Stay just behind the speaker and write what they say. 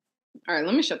All right,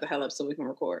 let me shut the hell up so we can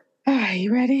record. All right,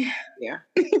 you ready? Yeah.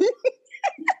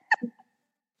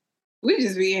 We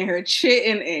just be in here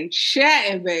chitting and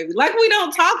chatting, baby. Like we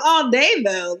don't talk all day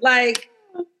though. Like.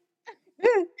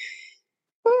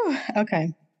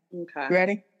 Okay. Okay.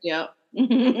 Ready? Yep.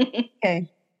 Okay.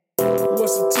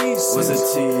 What's the thesis? What's the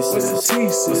thesis? What's the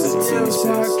thesis? What's the thesis?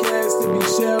 Podcast to be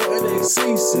shell and they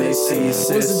ceases. What's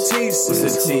the thesis? What's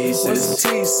the thesis? What's the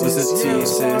thesis? What's the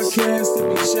thesis? Podcast to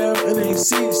be shell and they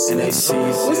ceases. And they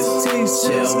ceases. What's the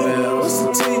thesis? What's the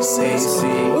thesis?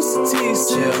 What's the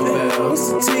thesis? What's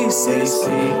the thesis?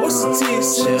 What's the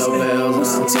thesis?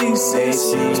 What's the thesis?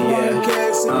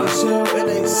 Podcast to be shell and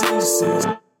they ceases.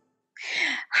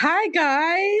 Hi,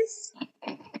 guys.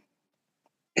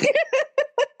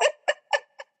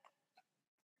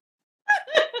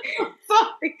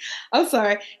 I'm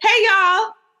sorry. Hey,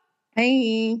 y'all.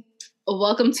 Hey.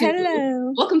 Welcome to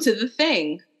the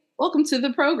thing. Welcome to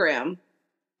the program.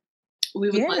 We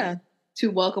would like to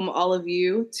welcome all of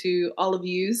yous to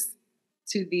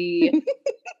the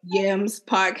Yams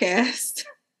podcast.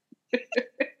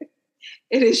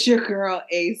 It is your girl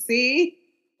AC.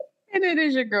 And it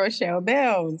is your girl Shell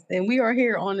Bells. And we are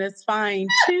here on this fine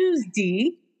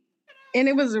Tuesday. And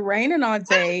it was raining all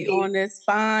day on this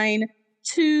fine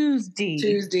Tuesday.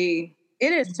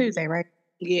 It is Tuesday, right?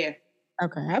 Yeah.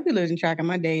 Okay. I'll be losing track of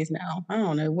my days now. I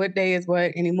don't know what day is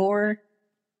what anymore.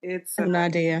 It's I have no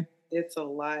idea. It's a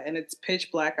lot. And it's pitch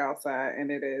black outside.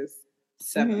 And it is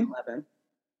 7-Eleven.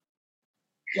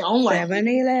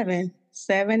 7-Eleven.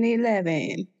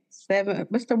 7-Eleven.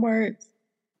 What's the words?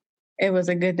 It was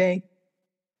a good day.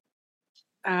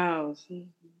 Oh.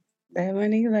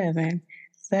 7-Eleven.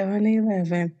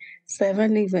 7-Eleven.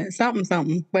 7-Eleven.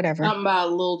 Something. Whatever. Something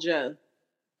about Lil Joe.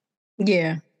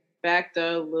 Yeah. Back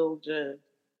to Lil Joe.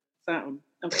 Something.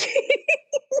 Okay.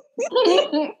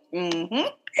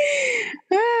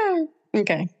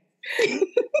 Okay.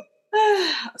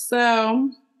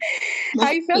 So.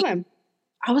 How you feeling?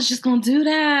 I was just going to do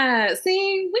that.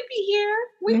 See, we be here.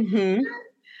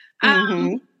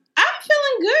 I'm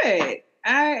feeling good.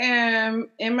 I am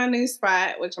in my new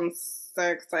spot, which I'm so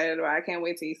excited about. I can't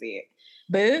wait till you see it.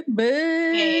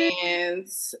 And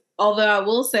although I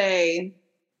will say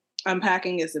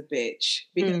unpacking is a bitch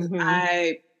because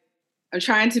I'm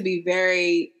trying to be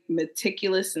very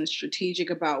meticulous and strategic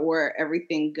about where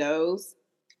everything goes,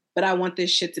 but I want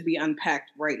this shit to be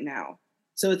unpacked right now.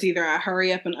 So it's either I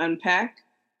hurry up and unpack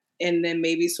and then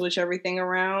maybe switch everything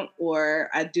around, or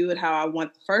I do it how I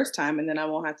want the first time and then I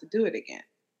won't have to do it again.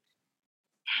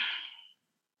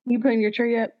 You putting your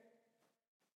tree up?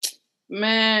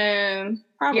 Man,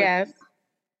 probably. Yes.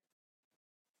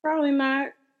 Probably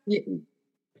not. Yeah.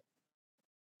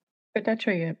 Put that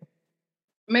tree up.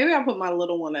 Maybe I'll put my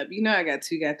little one up. You know I got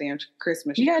 2 goddamn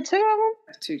Christmas trees. You got 2 of them?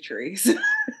 I have 2 trees.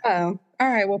 Oh, all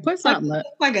right. Well, put something up.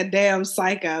 Like a damn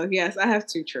psycho. Yes, I have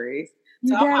 2 trees.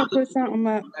 You gotta put something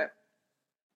up.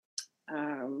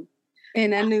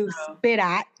 In a new spit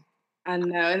out. I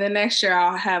know. And then next year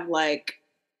I'll have like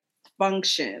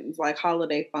functions, like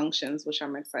holiday functions, which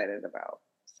I'm excited about.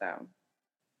 So,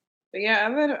 but yeah,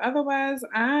 otherwise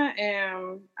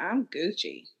I'm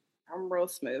Gucci. I'm real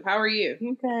smooth. How are you?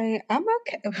 Okay, I'm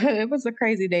okay. It was a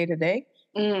crazy day today,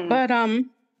 but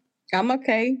I'm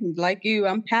okay. Like you,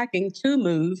 I'm packing to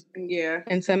move. Yeah.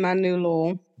 Into my new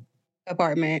little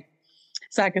apartment,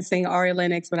 so I can sing Ari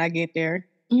Lennox when I get there.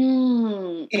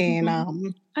 And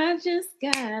I just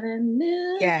got a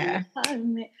new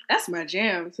apartment. That's my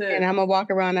jam too. And I'm gonna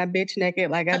walk around that bitch naked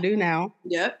like I do now.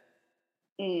 Yep.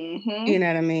 You know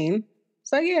what I mean?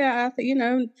 So yeah,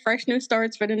 fresh new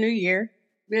starts for the new year.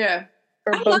 Yeah.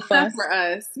 For both of us. For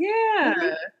us.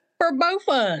 Yeah. For both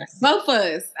of us. Both of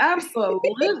us.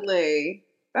 Absolutely.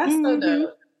 That's so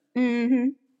dope.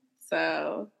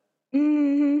 So.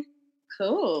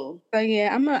 Cool. So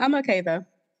yeah, I'm okay though.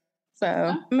 So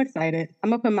I'm excited. I'm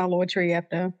gonna put my little tree up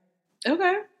though.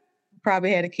 Okay.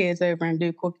 Probably had the kids over and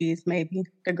do cookies, maybe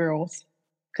the girls,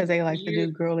 because they like to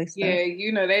do girly stuff.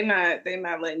 Yeah, they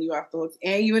not letting you off the hooks,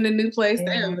 and you in a new place.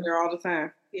 They're over there all the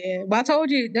time. Yeah. Well, I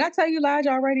told you. Did I tell you, Lige,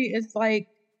 already? It's like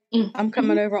I'm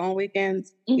coming over on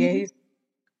weekends. Yeah, he's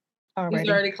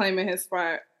already claiming his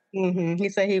spot. He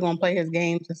said he's gonna play his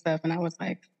games and stuff, and I was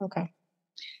like, okay.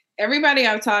 Everybody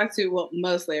I've talked to, well,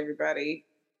 mostly everybody,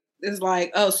 is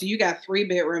like, oh, so you got 3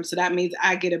 bedrooms, so that means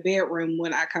I get a bedroom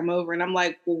when I come over. And I'm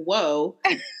like, well, whoa.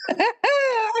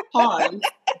 Pause.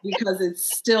 Because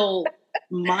it's still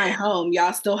my home.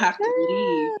 Y'all still have to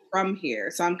leave from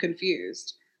here. So I'm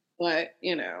confused. But,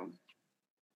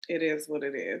 it is what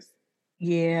it is.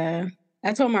 Yeah.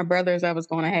 I told my brothers I was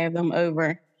going to have them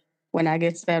over when I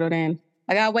get settled in.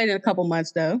 I gotta wait a couple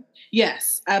months though.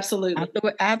 Yes, absolutely.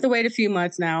 I have to wait a few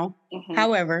months now.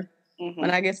 However,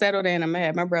 when I get settled in, I'm gonna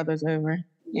have my brothers over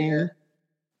and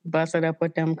bust it up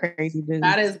with them crazy dudes.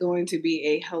 That is going to be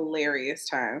a hilarious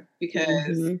time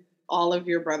because all of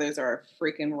your brothers are a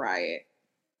freaking riot.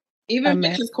 Even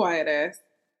Mitch is quiet ass.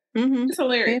 It's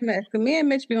hilarious. Me and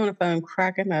Mitch be on the phone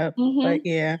cracking up. But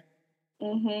yeah.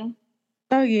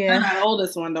 Oh yeah. My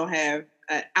oldest one don't have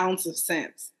an ounce of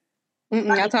sense.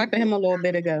 I talked to him a little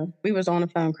bit ago. We was on the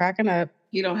phone cracking up.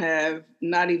 He don't have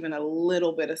not even a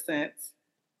little bit of sense.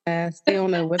 Still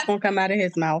don't know what's gonna come out of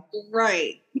his mouth.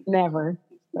 Right. Never.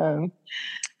 So,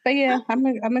 but yeah,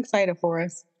 I'm excited for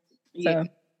us. Yeah,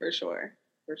 for sure.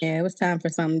 Yeah, it was time for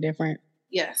something different.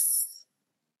 Yes,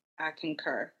 I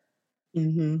concur.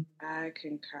 I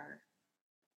concur.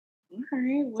 All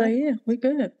right. Well, so yeah, we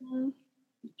good.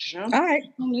 Jump. All right.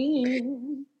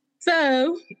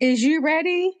 So, is you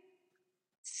ready,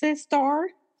 sister?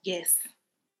 Yes.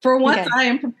 For once, I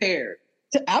am prepared.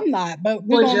 I'm not, but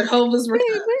we're going. Jehovah's We're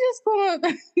just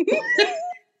going.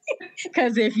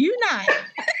 Because if you're not.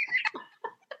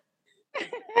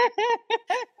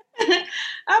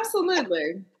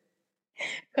 Absolutely.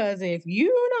 Because if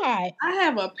you're not. I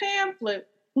have a pamphlet.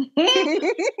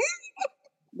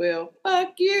 Well,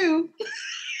 fuck you.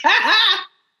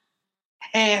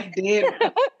 Half dead.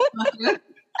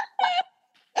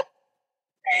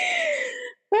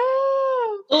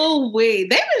 Oh wait,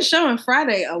 they've been showing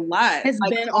Friday a lot. It's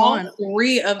been on. All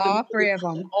three of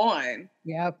them on.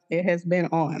 Yep, it has been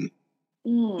on.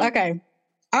 Okay.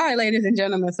 All right, ladies and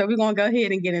gentlemen. So we're gonna go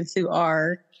ahead and get into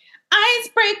our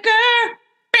icebreaker.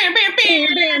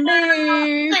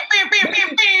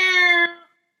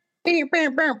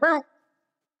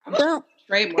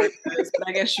 Trademark this, but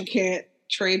I guess you can't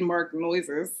trademark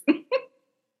noises.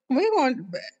 We're going to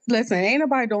listen. Ain't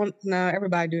nobody doing. No,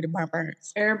 everybody do the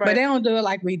burns. Everybody, but they don't do it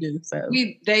like we do. So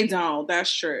they don't. That's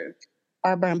true.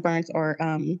 Our burns are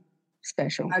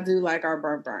special. I do like our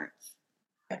burns.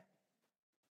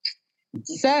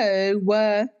 So,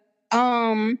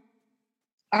 all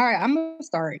right, I'm gonna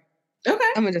start.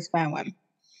 Okay, I'm gonna just find one.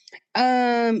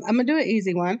 I'm gonna do an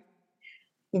easy one.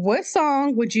 What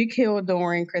song would you kill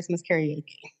during Christmas karaoke?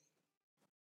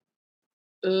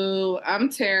 Ooh, I'm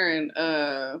tearing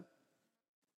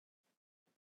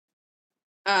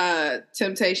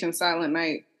Temptation Silent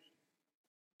Night.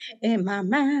 In my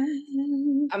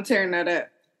mind. I'm tearing that up.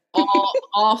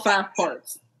 All 5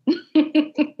 parts.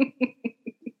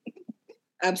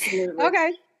 Absolutely.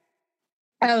 Okay.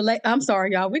 Oh, I'm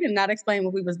sorry, y'all. We did not explain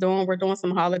what we was doing. We're doing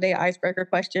some holiday icebreaker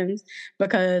questions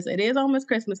because it is almost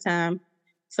Christmas time.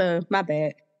 So my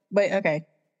bad. But okay.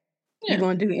 Yeah. You're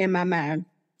going to do In My Mind.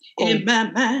 Cool. In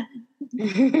My Mind.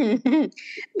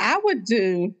 I would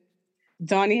do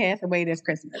Donny Hathaway This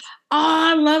Christmas.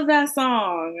 Oh, I love that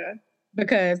song.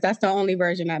 Because that's the only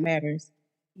version that matters.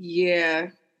 Yeah,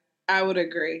 I would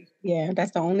agree. Yeah,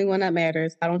 that's the only one that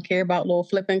matters. I don't care about Lil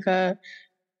Flippin' Cuh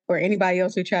or anybody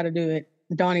else who try to do it.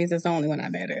 Donnie's is the only one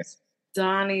that matters.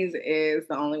 Donnie's is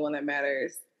the only one that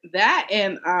matters. That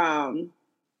and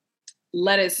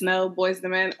Let It Snow, Boys II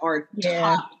Men are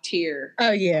top tier.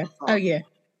 Oh yeah. Oh yeah.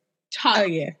 Top. Oh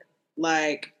yeah.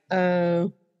 Like.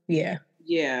 Yeah.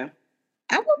 Yeah.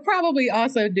 I would probably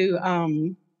also do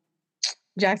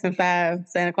Jackson 5,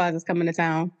 Santa Claus is Coming to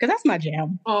Town, because that's my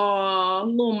jam. Oh,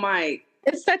 Lil Mike.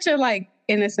 It's such a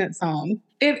innocent song.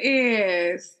 It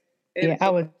is. I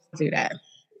would do that.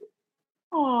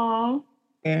 Aw.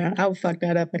 Yeah, I would fuck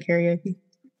that up at karaoke.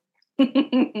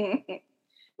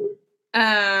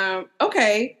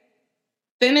 Okay.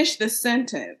 Finish the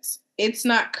sentence. It's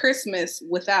not Christmas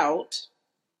without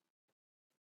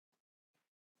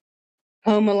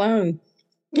Home Alone.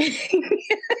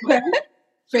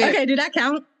 Okay, did that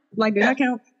count? Did that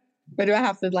count? Or do I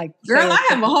have to Girl, I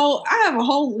have a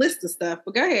whole list of stuff,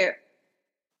 but go ahead.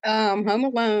 Home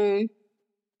Alone.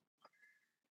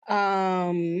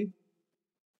 I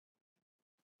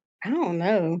don't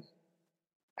know.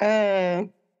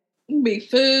 Be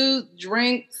food,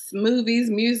 drinks, movies,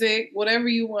 music, whatever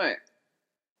you want.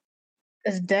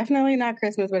 It's definitely not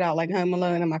Christmas without Home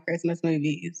Alone and my Christmas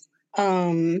movies.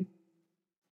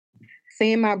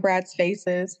 Seeing my brats'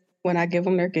 faces when I give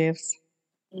them their gifts.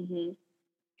 Mm-hmm.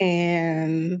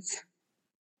 And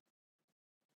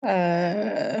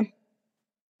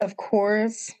of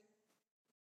course,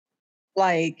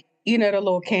 the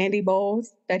little candy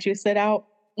bowls that you sit out.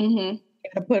 Mm-hmm. You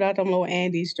gotta put out them little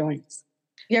Andes joints.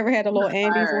 You ever had the little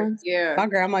Andes ones? Yeah. My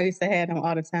grandma used to have them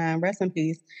all the time. Rest in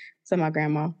peace to my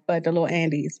grandma. But the little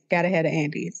Andes. Gotta have the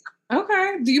Andes.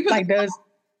 Okay. Do you put those?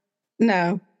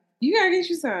 No. You gotta get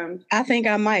you some. I think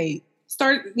I might.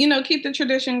 start, keep the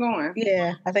tradition going.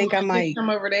 Yeah, I think I might. Come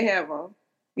over, they have them.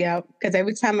 Yeah, because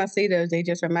every time I see those, they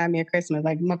just remind me of Christmas.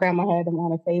 Like my grandma had them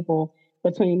on a table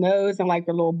between those and like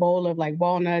the little bowl of like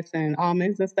walnuts and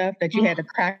almonds and stuff that you had to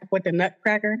crack with the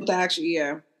nutcracker. Actually,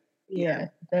 yeah,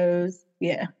 those,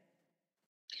 yeah.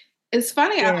 It's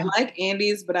funny. Yeah. I like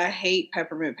Andes, but I hate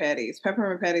peppermint patties.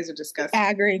 Peppermint patties are disgusting. I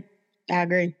agree. My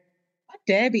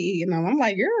dad be eating them. I'm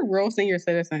like, you're a real senior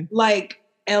citizen. Like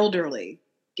elderly.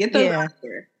 Get those out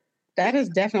here. That is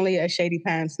definitely a Shady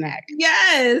Pine snack.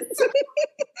 Yes.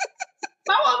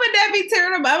 My mom and dad be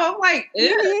tearing them up. I'm like,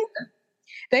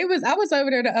 I was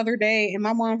over there the other day and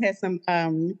my mom had some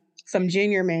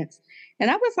Junior Mints.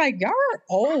 And I was like, y'all are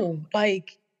old.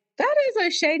 Like, that is a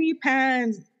Shady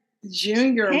Pines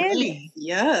Junior Mint.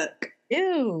 Yuck.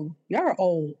 Ew. Y'all are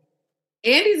old.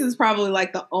 Andes is probably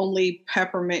like the only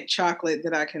peppermint chocolate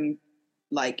that I can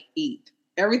like eat.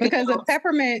 Everything because the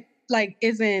peppermint like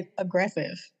isn't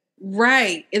aggressive.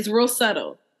 Right. It's real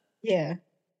subtle. Yeah.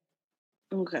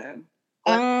 Okay.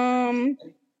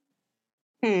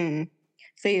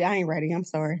 See, I ain't ready. I'm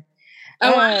sorry.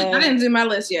 Oh, I didn't do my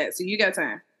list yet, so you got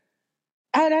time.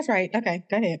 Oh, that's right. Okay,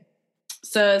 go ahead.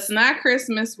 So it's not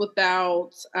Christmas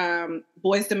without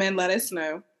Boyz II Men, Let It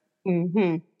Snow.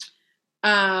 Mm-hmm.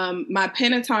 My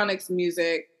Pentatonics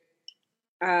music.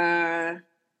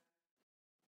 In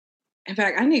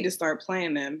fact, I need to start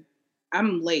playing them.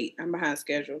 I'm late. I'm behind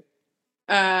schedule.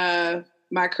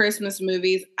 My Christmas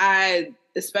movies. I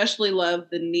especially love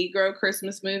the Negro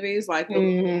Christmas movies, like the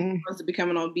ones that be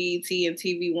coming on BET and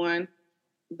TV One.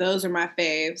 Those are my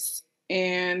faves.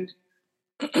 And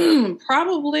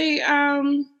probably,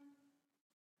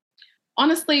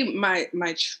 honestly,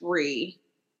 my tree.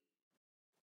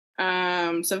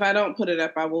 So if I don't put it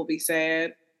up, I will be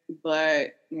sad.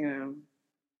 But, it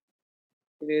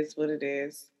is what it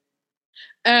is.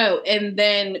 Oh, and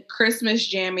then Christmas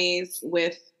jammies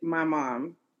with my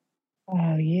mom.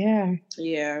 Oh, yeah.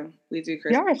 Yeah, we do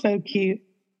Christmas. Y'all are so cute.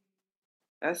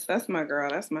 That's my girl.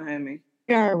 That's my homie.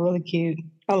 Y'all are really cute.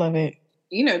 I love it.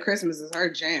 Christmas is her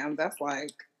jam. That's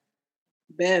like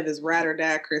Bev is ride or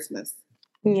die Christmas.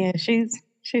 Yeah, she's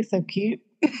so cute.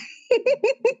 This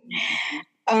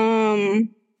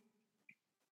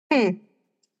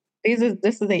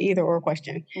is an either or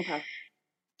question. Okay.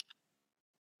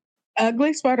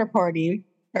 Ugly sweater party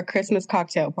or Christmas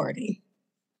cocktail party?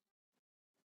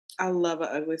 I love an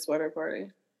ugly sweater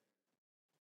party.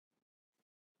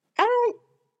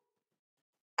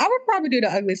 I would probably do the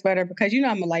ugly sweater because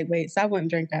I'm a lightweight, so I wouldn't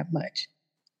drink that much.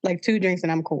 Like 2 drinks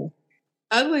and I'm cool.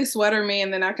 Ugly sweater me,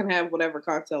 and then I can have whatever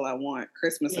cocktail I want.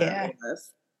 Christmas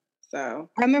list. So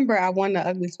I remember I won the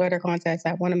ugly sweater contest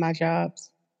at one of my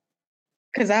jobs.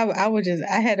 Because I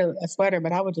had a sweater,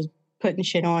 but I was just putting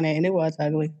shit on it, and it was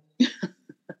ugly.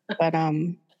 But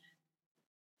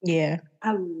yeah.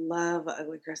 I love an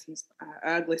ugly Christmas,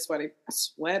 ugly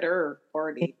sweater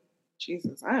party.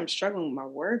 Jesus, I am struggling with my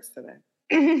words today.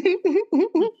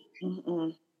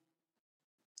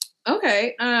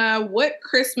 Okay. What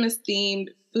Christmas themed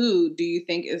food do you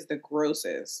think is the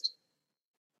grossest?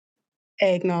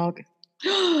 Eggnog.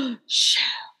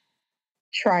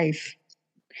 Trife.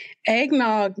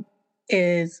 Eggnog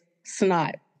is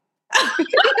snot.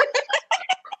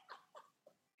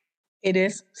 It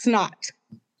is snot.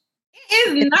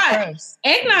 It's not. Gross.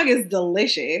 Eggnog is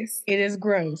delicious. It is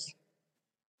gross.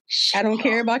 I don't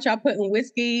care about y'all putting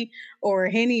whiskey or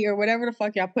Henny or whatever the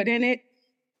fuck y'all put in it.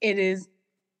 It is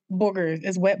boogers.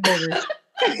 It's wet boogers.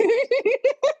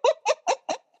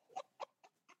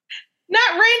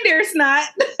 Not reindeer snot.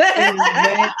 It is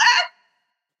wet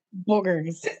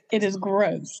boogers. It is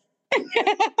gross.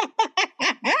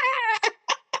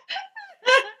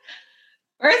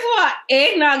 First of all,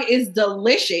 eggnog is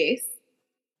delicious.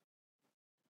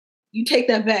 You take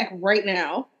that back right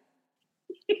now.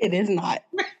 It is not.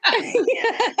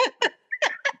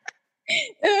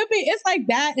 It's like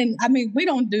that. And we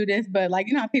don't do this, but like,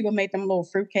 how people make them little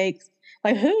fruitcakes.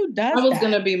 Like, who does that? That was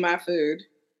going to be my food.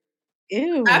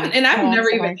 Ew. I've never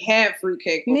even had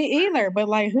fruitcake before. Me either, but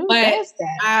like, who does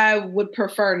that? I would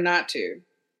prefer not to.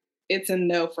 It's a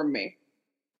no from me.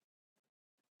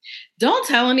 Don't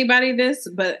tell anybody this,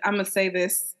 but I'm going to say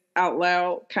this out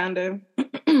loud, kind of.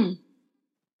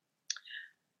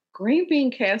 Green bean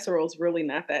casserole is really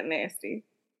not that nasty.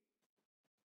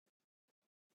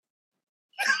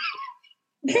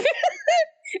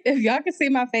 If y'all can see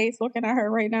my face looking at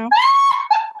her right now,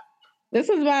 this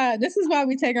is why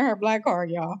we taking her black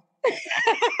card, y'all.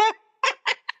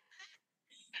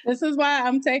 This is why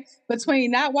I'm taking, between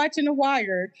not watching The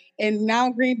Wire and now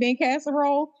green bean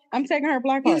casserole, I'm taking her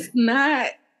black card. It's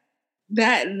not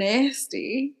that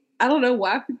nasty. I don't know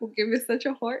why people give it such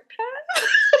a hard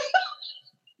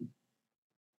time.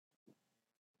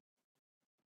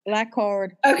 Black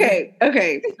card. Okay.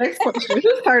 Next question.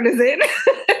 Whose turn is it?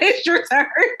 It's your turn.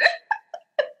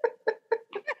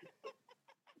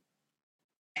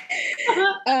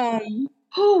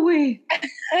 Oh wait.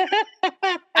 I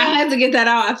had to get that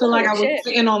out. I feel like I was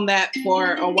sitting on that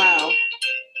for a while.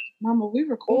 Mama, we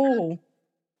recorded.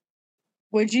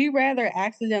 Would you rather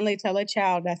accidentally tell a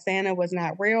child that Santa was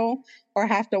not real or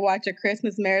have to watch a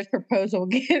Christmas marriage proposal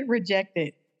get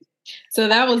rejected? So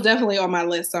that was definitely on my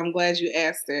list. So I'm glad you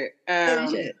asked it.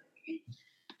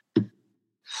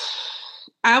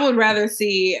 I would rather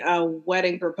see a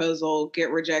wedding proposal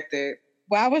get rejected.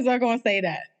 Why was I going to say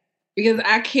that? Because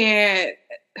I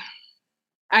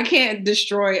can't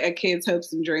destroy a kid's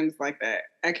hopes and dreams like that.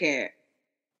 I can't.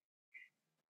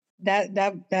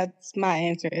 That's my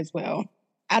answer as well.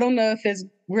 I don't know if it's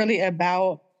really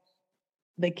about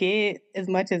the kid as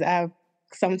much as I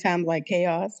sometimes like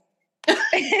chaos.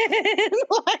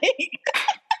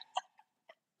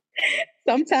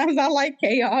 Sometimes I like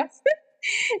chaos.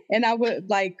 And I would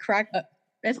like crack up.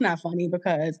 It's not funny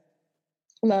because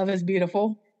love is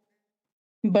beautiful.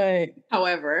 But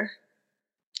however,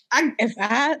 if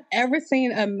I ever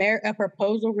seen a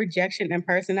proposal rejection in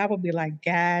person, I would be like,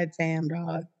 God damn,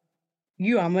 dog.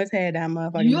 You almost had that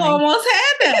motherfucker. You almost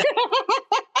had that.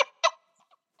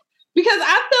 Because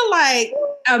I feel like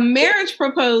a marriage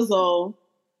proposal,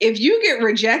 if you get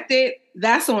rejected,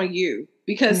 that's on you.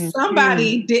 Because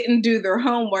somebody didn't do their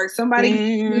homework. Somebody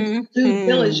did due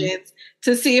diligence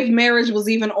to see if marriage was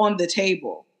even on the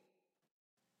table.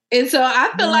 And so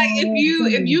I feel like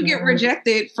if you get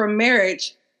rejected from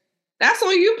marriage, that's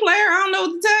on you, player. I don't know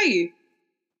what to tell you.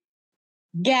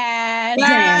 God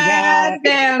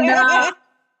damn, dog.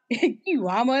 You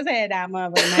almost had that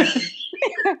motherfucker.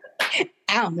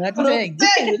 I don't know what to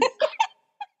tell you.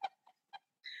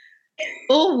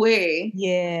 Oh, wait.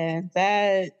 Yeah,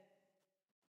 that.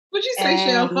 What'd you say,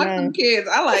 Shell? Fuck them kids.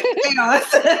 I like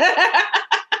chaos.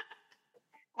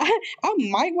 I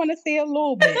might want to see a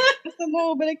little bit. Just a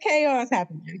little bit of chaos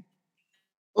happening.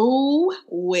 Oh,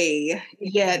 wait.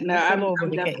 Yeah, no,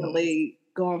 I'm definitely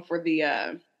going for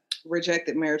the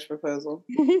rejected marriage proposal.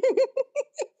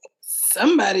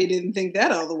 Somebody didn't think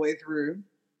that all the way through.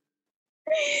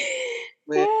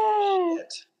 But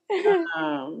shit. Where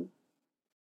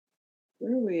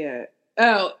are we at?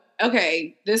 Oh,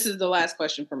 okay. This is the last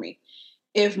question for me.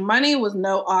 If money was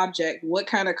no object, what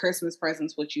kind of Christmas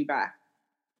presents would you buy?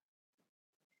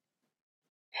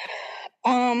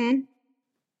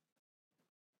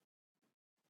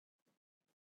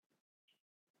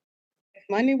 If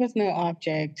money was no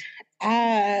object,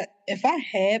 if I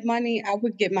had money, I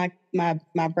would get my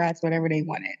brats whatever they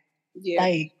wanted. Yeah.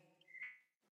 Like,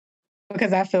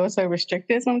 because I feel so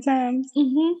restricted sometimes.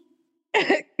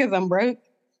 Because I'm broke.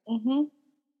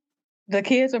 The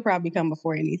kids would probably come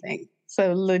before anything.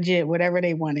 So legit, whatever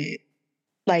they wanted.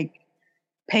 Like,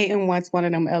 Peyton wants one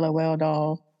of them LOL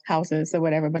doll houses or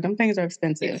whatever, but them things are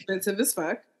expensive. Expensive as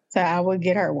fuck. So I would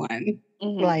get her one.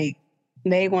 Like,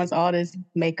 May wants all this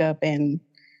makeup and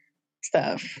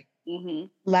stuff.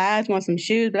 Liz wants some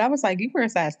shoes, but I was like, you wear a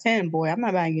size 10, boy. I'm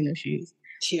not buying you no shoes.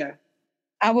 Yeah.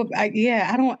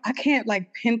 I can't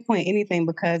like pinpoint anything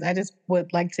because I just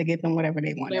would like to get them whatever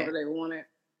they wanted. Whatever they wanted.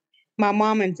 My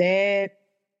mom and dad,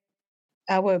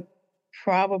 I would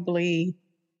probably,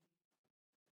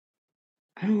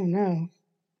 I don't know.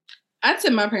 I'd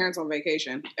send my parents on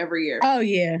vacation every year. Oh,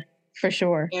 yeah, for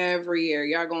sure. Every year.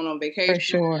 Y'all going on vacation. For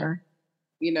sure.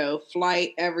 You know,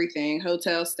 flight, everything,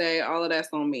 hotel stay, all of that's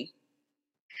on me.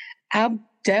 I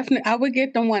would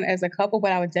get them one as a couple,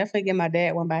 but I would definitely get my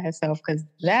dad one by himself because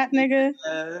that nigga,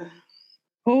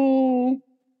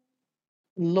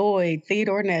 Lloyd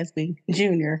Theodore Nesby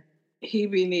Jr. He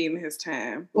be needing his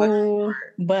time. Oh,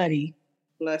 buddy.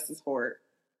 Bless his heart.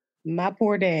 My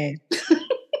poor dad.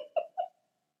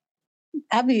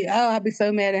 I'd be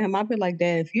so mad at him. I'd be like,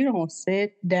 Dad, if you don't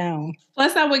sit down.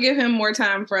 Plus, I would give him more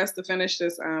time for us to finish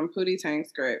this Pootie Tang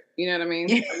script. You know what I mean?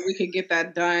 So we could get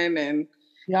that done and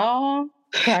y'all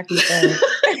crack me up.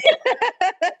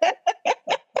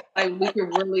 Like we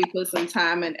could really put some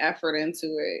time and effort into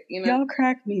it. You know, y'all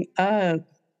crack me up.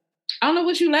 I don't know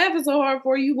what you laughing so hard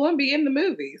for. You wouldn't be in the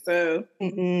movie, so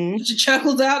get your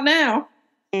chuckles out now.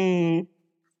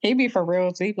 He'd be for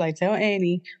real, so he'd be like, tell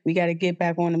Annie we got to get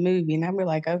back on the movie. And I'd be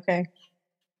like, okay.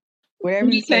 Whatever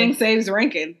you say. Saves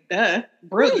ranking. Duh.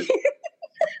 Brilliant.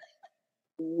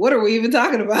 What are we even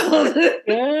talking about?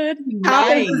 Good night. How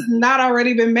has this not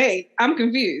already been made? I'm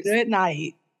confused. Good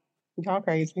night. Y'all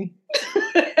crazy.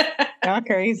 Y'all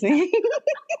crazy.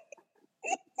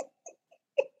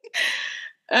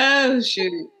 Oh,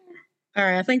 shoot. All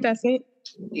right, I think that's it.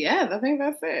 Yeah, I think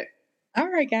that's it. All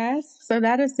right, guys. So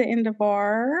that is the end of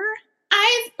our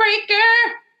icebreaker.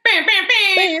 Bam, bam,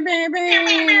 bam. Bam, bam,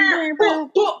 bam, bam,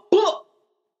 Boop, boop, boop.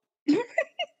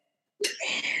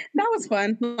 That was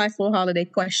fun. Nice little holiday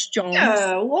questions.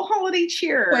 Yeah, a little holiday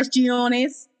cheer.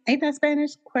 Questiones. Ain't that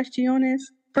Spanish? Questiones.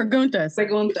 Preguntas.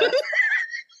 Pregunta.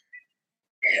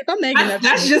 I'm making up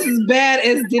That's shit. just as bad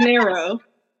as dinero.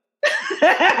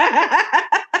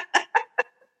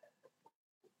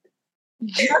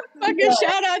 Fucking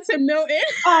shout out to Milton.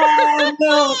 Oh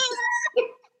no.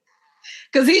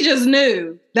 Because he just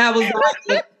knew that was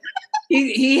like,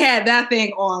 he had that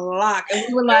thing on lock. And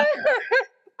we were like,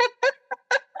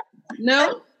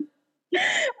 no.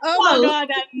 Oh my God,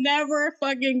 that never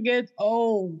fucking gets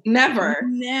old. Never.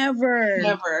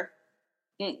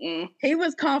 Mm-mm. He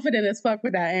was confident as fuck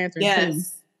with that answer, yes, too.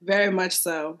 Very much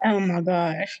so. Oh my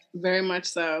gosh. Very much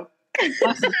so.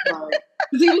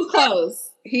 He was close.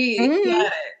 He had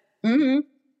it. Mm-hmm.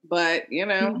 But, you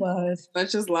know,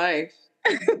 that's just life.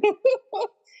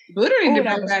 Buddha Oh, to that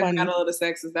bring was back funny. Battle of the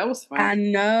Sexes. That was fun. I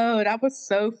know. That was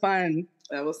so fun.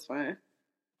 That was fun.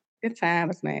 Good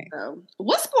times, man. So,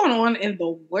 what's going on in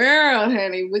the world,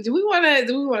 honey? Do we want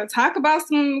to talk about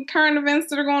some current events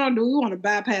that are going on? Or do we want to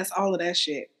bypass all of that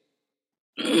shit?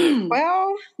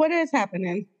 Well, what is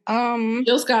happening?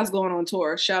 Jill Scott's going on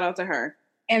tour. Shout out to her.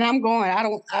 And I'm going.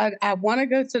 I want to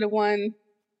go to the one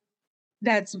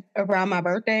that's around my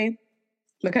birthday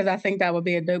because I think that would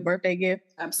be a dope birthday gift.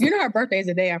 Absolutely. You know, her birthday is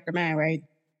the day after mine, right?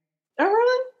 Oh,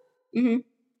 really? Mm-hmm.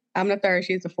 I'm the 3rd.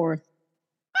 She's the 4th.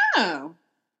 Oh.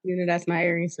 You know, that's my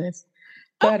Aries sis.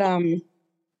 But I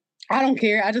don't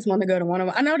care. I just want to go to one of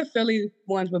them. I know the Philly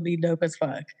ones would be dope as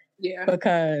fuck. Yeah.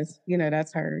 Because, you know,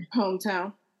 that's her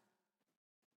hometown.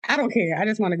 I don't care. I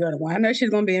just want to go to one. I know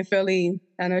she's going to be in Philly.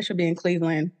 I know she'll be in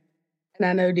Cleveland. And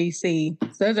I know DC.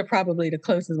 So those are probably the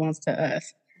closest ones to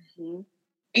us. Mm-hmm.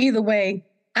 Either way,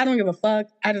 I don't give a fuck.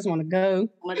 I just want to go.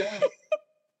 Oh my God.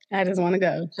 I just want to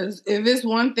go. Because if it's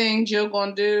one thing Jill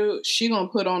going to do, she going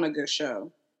to put on a good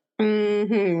show.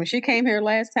 Mm-hmm. When she came here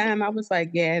last time, I was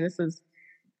like, yeah, this is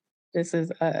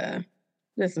fun.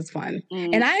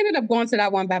 Mm-hmm. And I ended up going to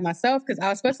that one by myself because I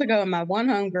was supposed to go with my one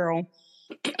homegirl.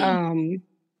 And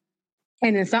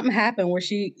then something happened where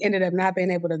she ended up not being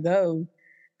able to go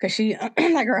because she,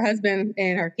 like her husband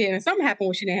and her kid, and something happened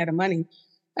where she didn't have the money.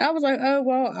 And I was like, oh,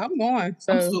 well, I'm going.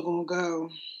 So I'm still going to go.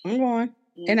 I'm going.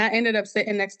 Mm-hmm. And I ended up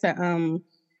sitting next to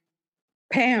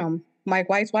Pam, Mike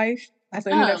White's wife. I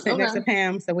ended up sitting next to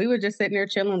Pam. So we were just sitting there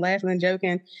chilling, laughing and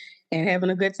joking and having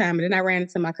a good time. And then I ran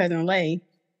into my cousin Lay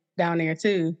down there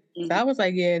too. Mm-hmm. So I was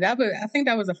like, yeah, I think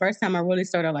that was the first time I really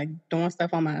started like doing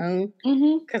stuff on my own.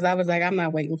 Because I was like, I'm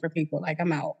not waiting for people. Like,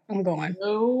 I'm out. I'm going.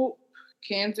 Nope.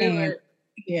 Can't do it.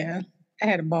 Yeah. I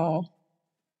had a ball.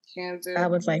 Can't do it. I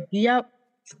was like, yep.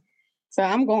 So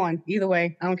I'm going. Either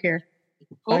way. I don't care.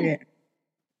 Cool. Fuck it.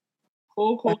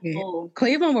 Cool.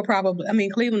 Cleveland will probably,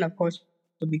 Cleveland, of course,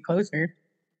 would be closer.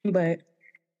 But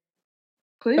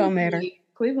Cleveland don't matter.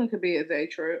 Cleveland could be a day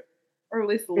trip. Or at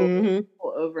least a little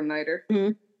overnighter.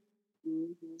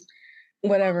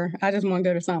 Whatever. I just want to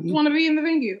go to something. Just want to be in the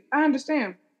venue. I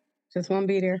understand. Just want to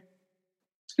be there.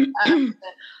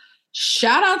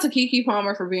 Shout out to Keke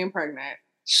Palmer for being pregnant.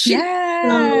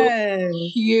 Yes. So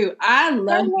cute. I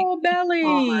love her little belly.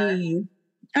 Palmer.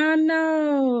 I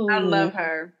know. I love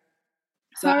her.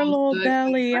 So her little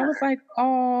belly. I was like,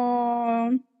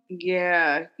 oh.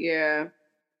 Yeah.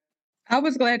 I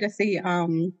was glad to see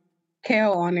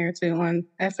Kel on there too on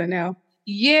SNL.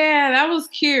 Yeah, that was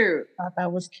cute. I thought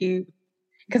that was cute.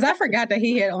 Because I forgot that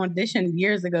he had auditioned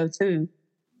years ago too.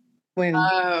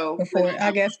 Before,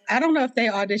 I guess, I don't know if they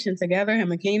auditioned together,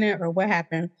 him and Keenan, or what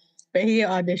happened, but he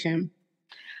auditioned.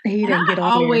 He didn't get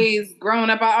on there. Growing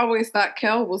up, I always thought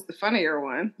Kel was the funnier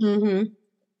one.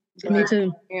 Mm-hmm. Me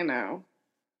too. You know.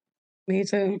 Me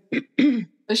too.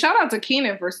 But shout out to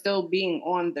Keenan for still being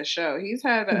on the show. He's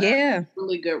had a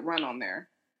really good run on there.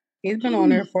 He's been on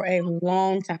there for a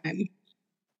long time.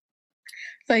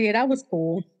 So yeah, that was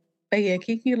cool. But yeah,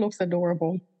 Keke looks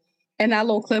adorable. And that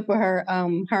little clip with her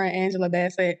and Angela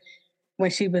Bassett when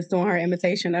she was doing her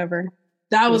imitation of her.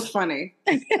 That was funny.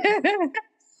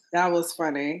 That was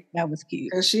funny. That was cute.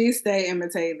 Because she stayed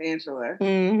imitating Angela.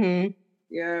 Mm-hmm.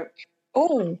 Yep.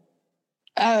 Oh.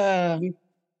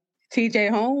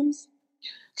 TJ Holmes.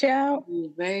 Child.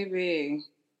 Ooh, baby.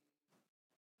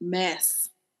 Mess.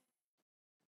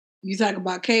 You talk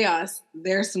about chaos.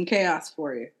 There's some chaos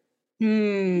for you.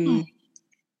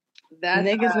 That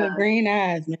niggas with green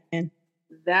eyes, man.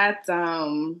 That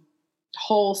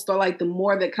whole story, like the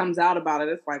more that comes out about it,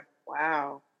 it's like,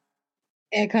 wow.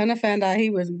 And kind of found out he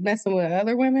was messing with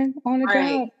other women on the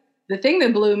job. The thing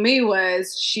that blew me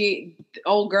was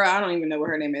old girl, I don't even know what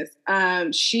her name is.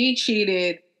 She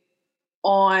cheated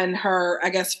on her, I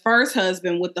guess, first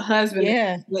husband with the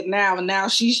husband with now, and now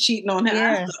she's cheating on him.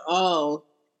 Yeah. Oh,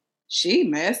 she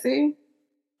messy.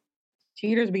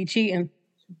 Cheaters be cheating.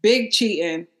 Big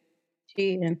cheating.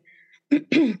 Cheating.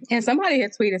 And somebody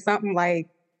had tweeted something like,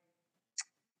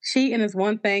 cheating is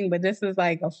one thing, but this is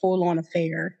like a full-on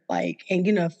affair. Like, and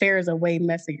affairs are way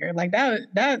messier. Like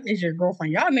that is your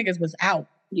girlfriend. Y'all niggas was out.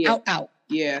 Yeah. Out.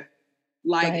 Yeah.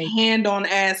 Like hand on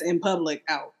ass in public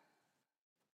out.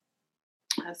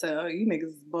 I said, oh, you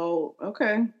niggas is bold.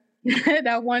 Okay.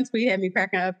 That one tweet had me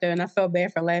cracking up though, and I felt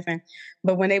bad for laughing.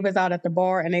 But when they was out at the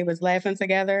bar and they was laughing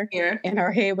together, and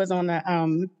her head was on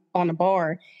the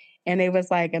bar, and they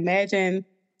was like, imagine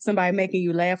somebody making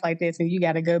you laugh like this, and you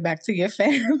got to go back to your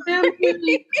family.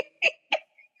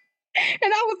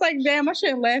 And I was like, damn, I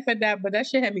shouldn't laugh at that, but that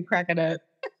shit had me cracking up.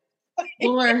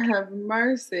 Lord have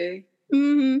mercy.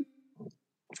 Mm-hmm.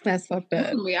 That's fucked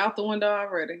up. We out the window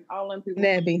already. All them people.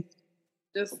 Nabby.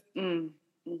 Just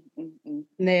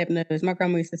Nab nose. My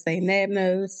grandma used to say nab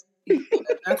nose.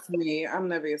 That's me. I'm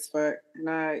nebby as fuck.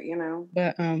 Not,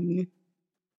 But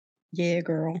yeah,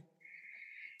 girl.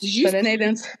 Did you? So then they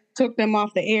done took them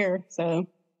off the air. So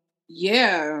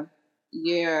yeah.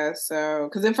 So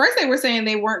because at first they were saying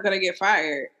they weren't gonna get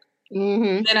fired.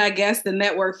 Mm-hmm. Then I guess the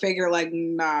network figured like,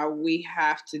 nah, we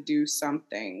have to do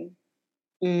something.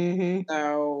 Mm-hmm.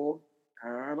 So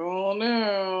I don't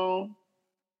know.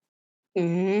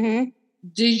 Mm-hmm.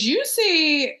 Did you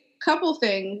see a couple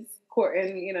things court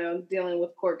and dealing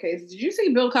with court cases? Did you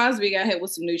see Bill Cosby got hit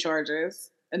with some new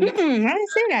charges? I didn't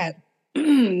see that.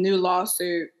 New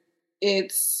lawsuit.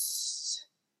 It's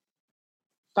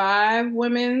 5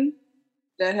 women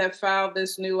that have filed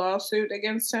this new lawsuit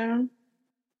against him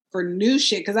for new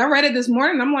shit. Because I read it this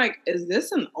morning. I'm like, is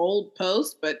this an old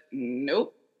post? But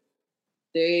nope.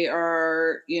 They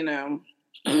are,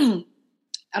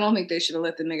 I don't think they should have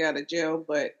let the nigga out of jail,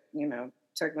 but,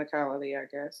 technicality, I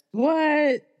guess.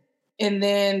 What? And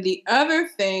then the other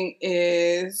thing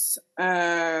is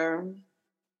Tory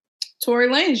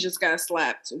Lanez just got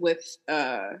slapped with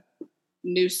a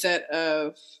new set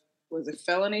of,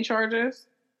 felony charges?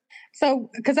 So,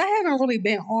 because I haven't really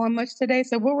been on much today,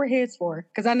 so what were his for?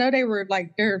 Because I know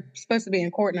they're supposed to be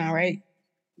in court now, right?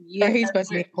 Yeah, or he's supposed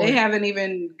to be in court. They haven't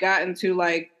even gotten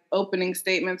to opening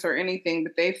statements or anything,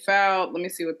 but they filed. Let me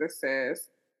see what this says.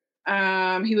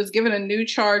 He was given a new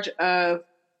charge of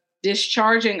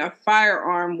discharging a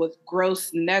firearm with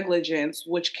gross negligence,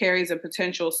 which carries a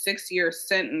potential 6-year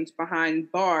sentence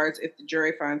behind bars if the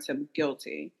jury finds him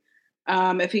guilty.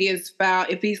 If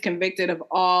he's convicted of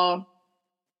all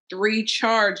 3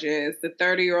 charges, the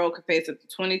 30-year-old could face up to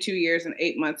 22 years and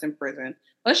 8 months in prison.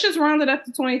 Let's just round it up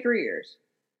to 23 years.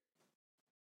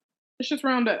 Let's just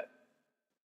round up.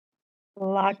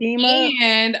 Lock him up.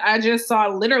 And I just saw,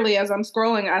 literally as I'm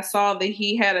scrolling, I saw that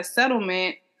he had a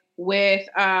settlement with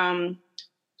the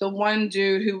one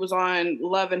dude who was on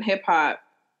Love and Hip Hop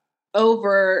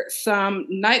over some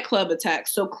nightclub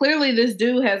attacks. So clearly this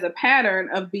dude has a pattern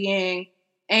of being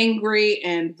angry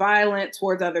and violent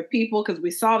towards other people, because we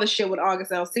saw the shit with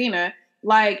August Alsina.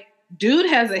 Dude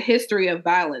has a history of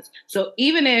violence. So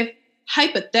even if,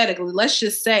 hypothetically, let's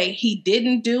just say he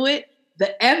didn't do it,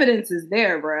 the evidence is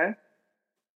there, bruh.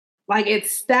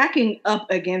 It's stacking up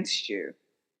against you.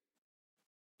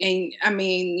 And I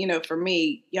mean, for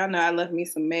me, y'all know I love me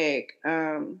some Meg.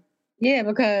 Yeah,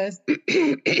 because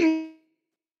excuse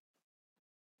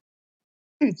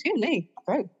me.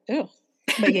 Right.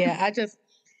 But yeah,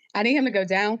 I need him to go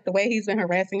down the way he's been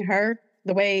harassing her,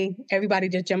 the way everybody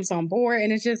just jumps on board.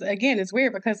 And it's just, again, it's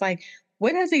weird because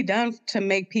what has he done to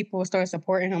make people start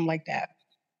supporting him like that?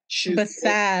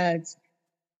 Besides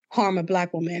harm a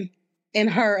Black woman, and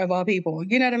her of all people.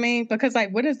 You know what I mean? Because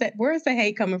what is that? Where is the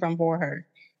hate coming from for her?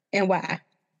 And why?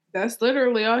 That's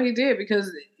literally all he did,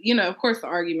 because, of course the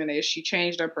argument is she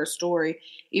changed up her story,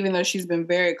 even though she's been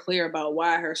very clear about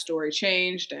why her story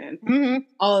changed and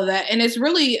all of that. And it's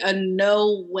really a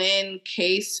no-win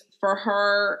case for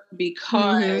her,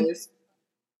 because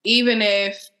even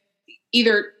if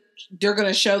either they're going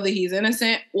to show that he's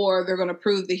innocent or they're going to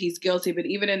prove that he's guilty, but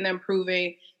even in them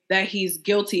proving that he's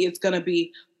guilty, it's going to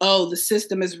be, oh, the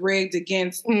system is rigged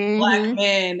against Black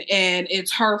men and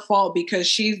it's her fault because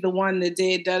she's the one that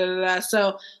did da-da-da-da.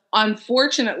 So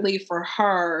unfortunately for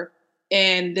her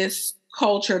and this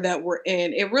culture that we're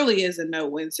in, it really is a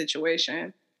no-win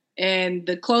situation. And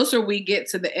the closer we get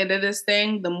to the end of this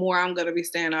thing, the more I'm going to be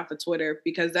staying off of Twitter,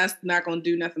 because that's not going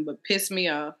to do nothing but piss me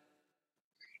off.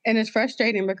 And it's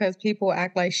frustrating because people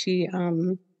act like she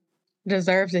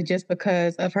deserves it just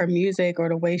because of her music or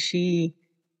the way she,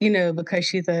 because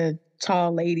she's a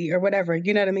tall lady or whatever,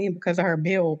 you know what I mean? Because of her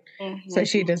build. So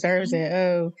she deserves it.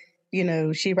 Oh,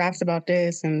 she raps about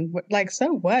this and like,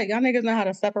 so what? Y'all niggas know how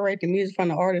to separate the music from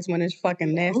the artist when it's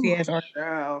fucking nasty ass art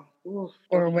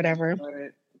or whatever.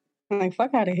 I'm like,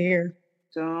 fuck out of here.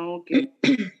 Don't get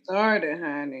started,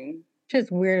 honey.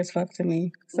 Just weird as fuck to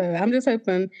me. So I'm just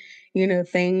hoping,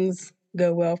 things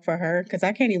go well for her because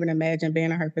I can't even imagine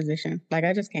being in her position. Like,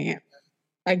 I just can't.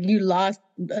 Like, you lost,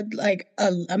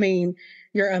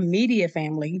 your immediate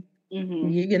family,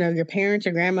 your parents,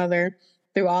 your grandmother,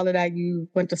 through all of that, you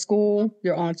went to school,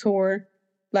 you're on tour,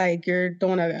 like, you're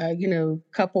doing a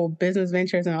couple business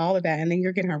ventures and all of that, and then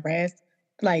you're getting harassed,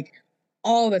 like,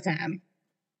 all the time.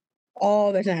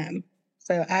 All the time.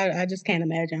 So I just can't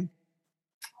imagine.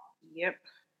 Yep.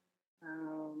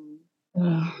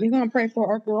 We're going to pray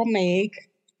for our girl, Meg.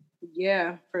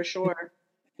 Yeah, for sure.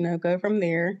 Go from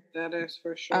there. That is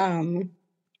for sure.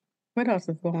 What else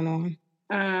is going on?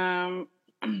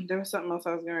 There was something else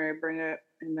I was going to bring up,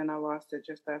 and then I lost it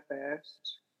just that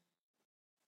fast.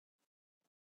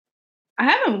 I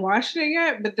haven't watched it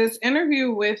yet, but this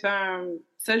interview with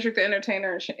Cedric the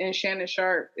Entertainer and Shannon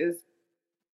Sharp is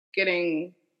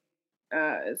getting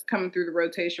is coming through the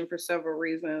rotation for several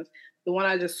reasons. The one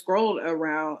I just scrolled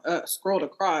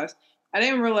across, I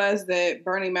didn't realize that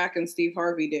Bernie Mac and Steve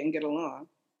Harvey didn't get along.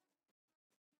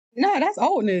 No, that's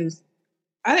old news.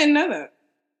 I didn't know that.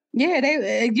 Yeah,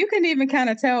 you can even kind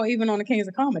of tell even on the Kings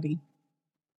of Comedy.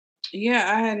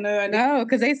 Yeah, I had no idea. No,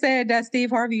 because they said that Steve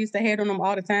Harvey used to hate on him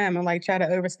all the time and like try to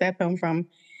overstep him from,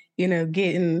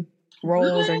 getting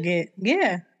roles or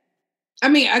yeah. I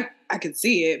mean, I could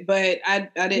see it, but I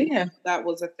didn't know that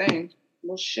was a thing.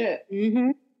 Well, shit.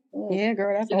 Mm-hmm. Yeah,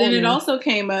 girl, that's. And then it also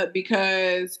came up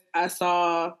because I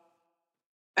saw,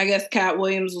 I guess Cat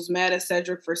Williams was mad at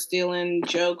Cedric for stealing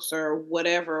jokes or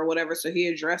whatever. So he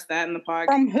addressed that in the podcast.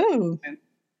 From who?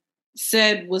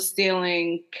 Ced was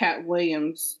stealing Cat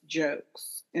Williams'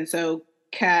 jokes. And so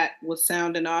Cat was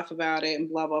sounding off about it and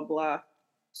blah, blah, blah.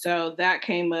 So that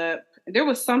came up. There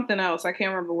was something else. I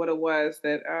can't remember what it was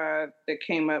that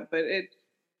came up, but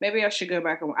maybe I should go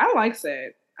back and I like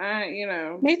Ced.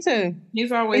 Me too.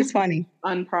 He's always funny,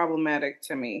 unproblematic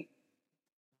to me,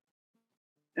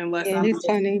 unless I'm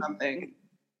missing something.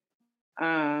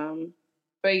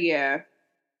 But yeah,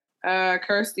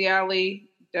 Kirstie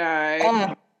Alley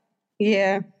died.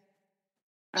 Yeah,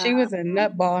 she was a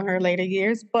nutball in her later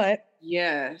years, but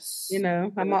yes,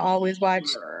 I'm gonna always watch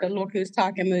the Look Who's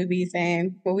Talking movies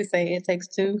and what we say, It Takes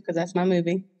Two, because that's my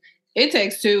movie. It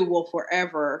Takes Two will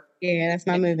forever. Yeah, that's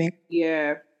my movie.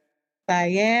 Yeah.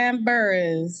 Diane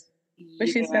Burroughs. What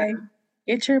she say?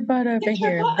 Get your butt over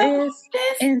here this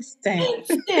instant.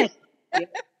 Yep.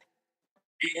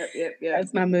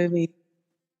 That's my movie.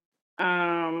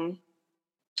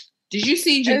 Did you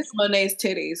see Janelle Monáe's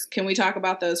titties? Can we talk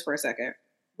about those for a second?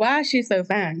 Why is she so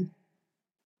fine?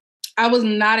 I was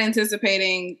not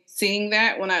anticipating seeing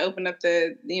that when I opened up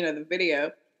the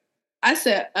video. I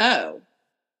said, "Oh,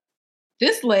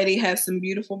 this lady has some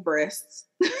beautiful breasts."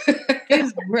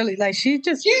 It's really like she's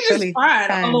just really fine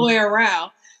all the way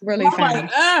around. Really fine.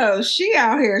 Like, oh, she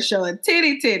out here showing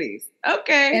titties.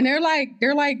 Okay. And they're like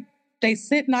they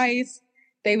sit nice.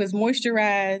 They was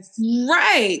moisturized.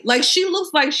 Right. Like she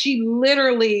looks like she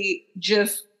literally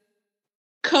just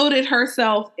coated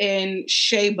herself in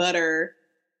shea butter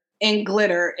and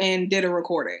glitter and did a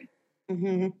recording.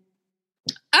 Mm-hmm.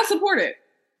 I support it.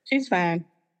 She's fine.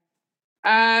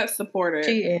 I support it.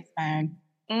 She is fine.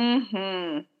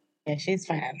 Mm-hmm. Yeah, she's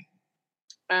fine.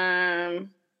 I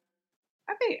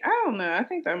don't know. I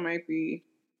think that might be.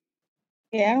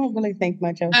 Yeah, I don't really think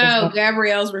much of. Oh,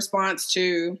 Gabrielle's response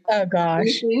to. Oh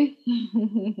gosh.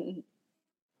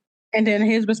 And then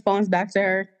his response back to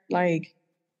her, like.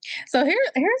 So here's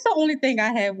the only thing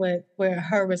I had with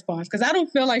her response, because I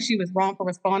don't feel like she was wrong for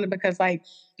responding, because like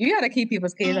you got to keep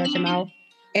people's kids out your mouth,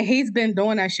 and he's been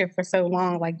doing that shit for so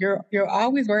long. Like you're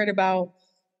always worried about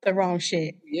the wrong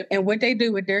shit, and what they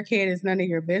do with their kid is none of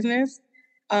your business.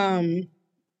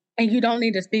 And you don't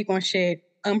need to speak on shit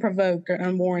unprovoked or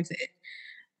unwarranted.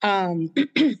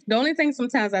 The only thing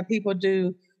sometimes that people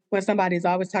do when somebody's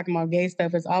always talking about gay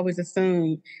stuff is always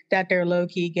assume that they're low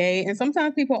key gay, and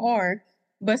sometimes people are.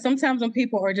 But sometimes when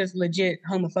people are just legit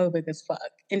homophobic as fuck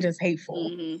and just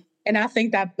hateful. Mm-hmm. And I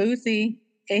think that Boosie,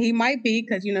 and he might be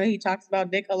because, he talks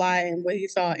about dick a lot and what he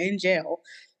saw in jail.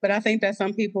 But I think that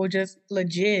some people just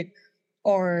legit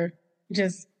or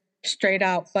just straight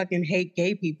out fucking hate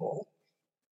gay people.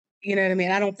 You know what I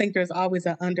mean? I don't think there's always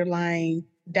an underlying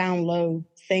down low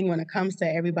thing when it comes to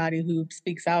everybody who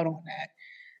speaks out on that.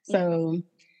 So,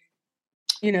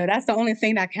 you know, that's the only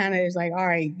thing that kind of is like, all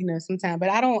right, you know, sometimes. But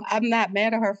I'm not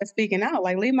mad at her for speaking out.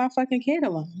 Like, leave my fucking kid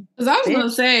alone. Because I was going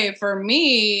to say, for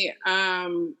me,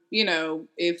 you know,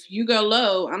 if you go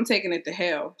low, I'm taking it to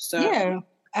hell. So yeah,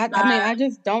 I mean, I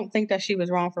just don't think that she was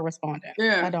wrong for responding.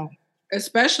 Yeah, I don't.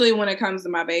 Especially when it comes to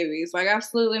my babies. Like,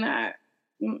 absolutely not.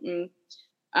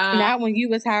 Not when you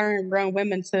was hiring grown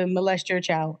women to molest your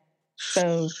child.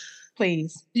 So,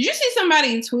 please. Did you see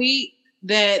somebody tweet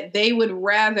that they would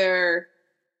rather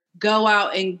go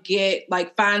out and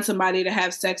find somebody to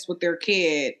have sex with their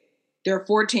kid, their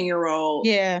 14-year-old,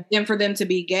 than for them to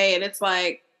be gay? And it's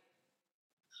like,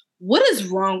 what is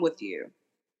wrong with you?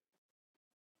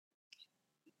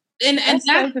 And that's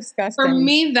so disgusting. For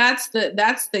me, that's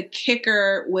the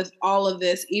kicker with all of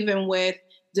this, even with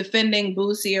defending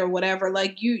Boosie or whatever.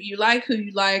 Like, you like who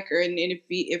you like, and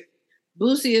if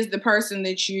Boosie is the person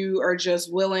that you are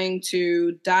just willing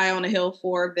to die on a hill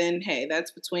for, then hey,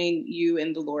 that's between you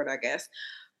and the Lord, I guess.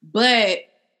 But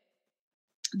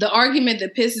the argument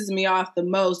that pisses me off the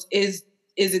most is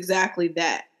exactly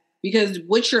that. Because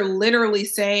what you're literally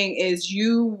saying is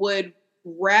you would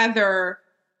rather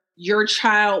your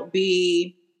child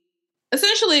be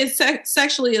essentially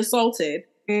sexually assaulted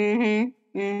than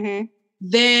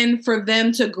for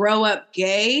them to grow up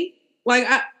gay. Like,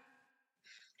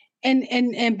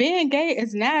 and being gay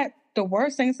is not the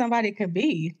worst thing somebody could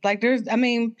be. Like,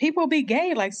 people be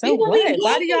gay. Like, so what?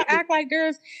 Why do y'all act like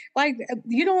there's like,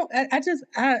 you don't?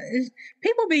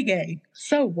 People be gay.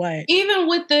 So what? Even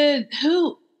with the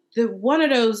one of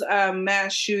those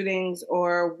mass shootings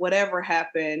or whatever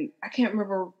happened, I can't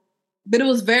remember, but it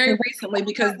was very recently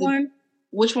because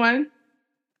which one?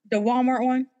 The Walmart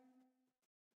one?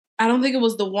 I don't think it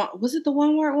was the one. Was it the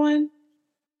Walmart one?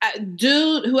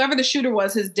 Dude, whoever the shooter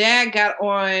was, his dad got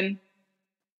on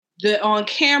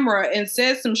camera and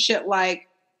said some shit like,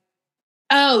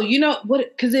 "Oh, you know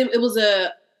what?" Because it was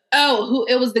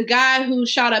it was the guy who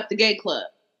shot up the gay club.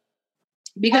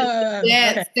 Because his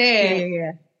dad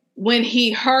said when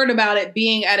he heard about it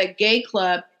being at a gay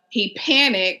club, he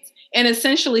panicked and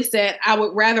essentially said, "I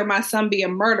would rather my son be a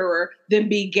murderer than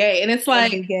be gay." And it's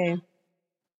like,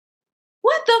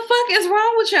 what the fuck is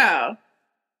wrong with y'all?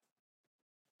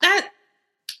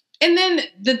 And then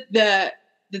the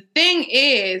thing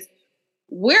is,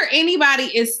 where anybody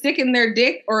is sticking their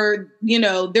dick or, you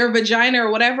know, their vagina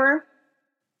or whatever,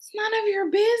 it's none of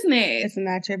your business. It's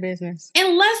not your business.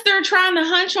 Unless they're trying to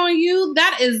hunch on you,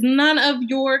 that is none of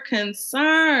your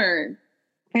concern.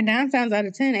 And 9 times out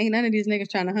of 10, ain't none of these niggas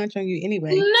trying to hunch on you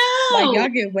anyway. No. Like, y'all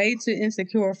get way too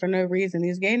insecure for no reason.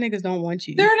 These gay niggas don't want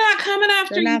you. They're not coming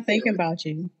after you. They're not thinking about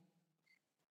you.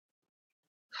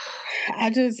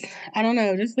 I don't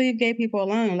know. Just leave gay people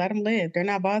alone. Let them live. They're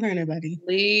not bothering anybody.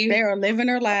 They are living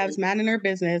their lives, minding their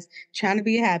business, trying to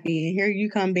be happy. And here you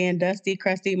come being dusty,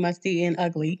 crusty, musty, and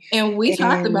ugly. And we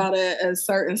talked about a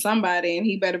certain somebody, and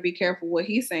he better be careful what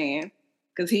he's saying,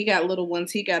 because he got little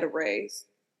ones he got to raise.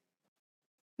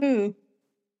 Who?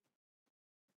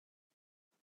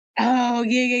 Oh,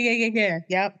 yeah.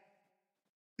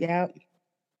 Yep.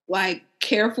 Like,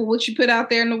 careful what you put out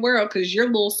there in the world, because your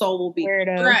little soul will be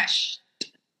crushed.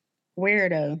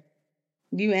 Weirdo.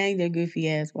 You and your goofy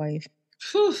ass wife.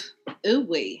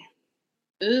 Ooh-wee.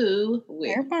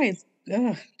 Everybody's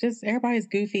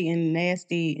goofy and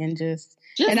nasty and just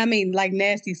and I mean like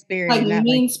nasty spirit, like not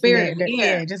mean like spirit.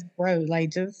 Yeah, just gross, like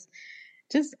just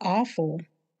awful,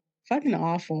 fucking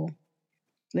awful.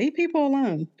 Leave people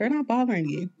alone. They're not bothering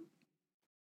you.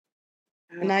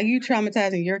 And now you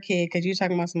traumatizing your kid because you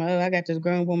talking about some, I got this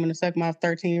grown woman to suck my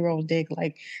 13-year-old dick.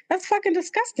 Like, that's fucking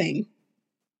disgusting.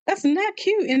 That's not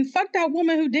cute. And fuck that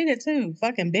woman who did it too.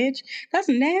 Fucking bitch. That's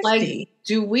nasty. Like,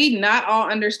 do we not all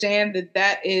understand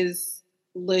that is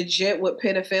legit what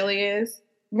pedophilia is?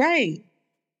 Right.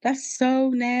 That's so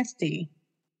nasty.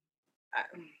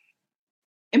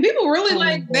 And people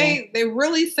really they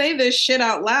really say this shit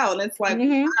out loud. And it's like,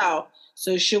 wow.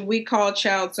 So should we call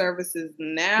child services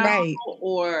now? Right.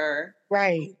 Or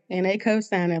right. And they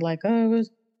co-sign it like, oh,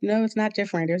 no, it's not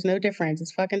different. There's no difference.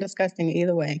 It's fucking disgusting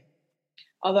either way.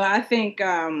 Although I think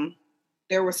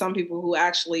there were some people who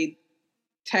actually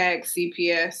tagged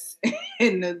CPS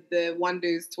in the one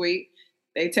dude's tweet.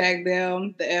 They tagged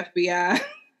them, the FBI,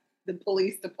 the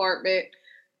police department.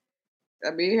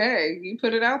 I mean, hey, you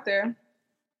put it out there.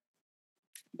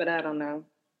 But I don't know.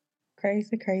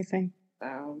 Crazy.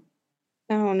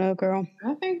 I don't know, girl.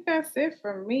 I think that's it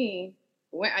for me.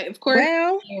 Of course,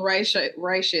 you write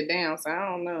shit down, so I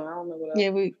don't know. I don't know what else.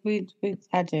 Yeah,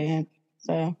 I did.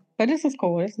 So, but this is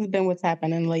cool. This has been what's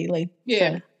happening lately.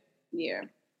 Yeah. Yeah.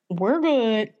 We're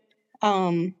good.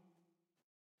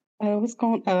 What's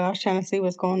going? I was trying to see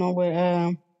what's going on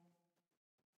with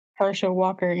Herschel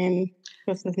Walker and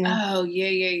what's his name? Oh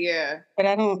yeah. But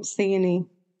I don't see any.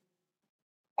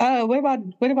 Oh, what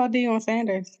about Deion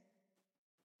Sanders?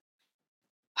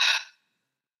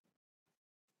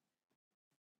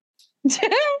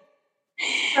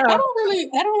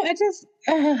 I just.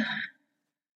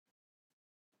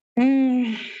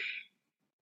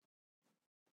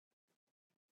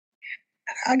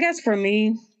 I guess for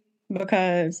me,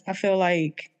 because I feel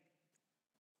like,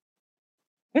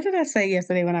 what did I say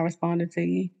yesterday when I responded to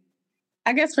you?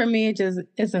 I guess for me,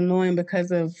 it's annoying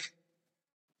because of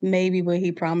maybe what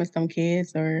he promised them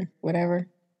kids or whatever.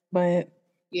 But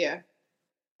yeah,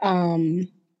 I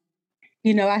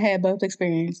had both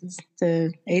experiences,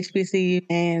 the HBCU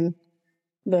and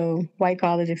the white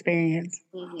college experience.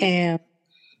 mm-hmm. And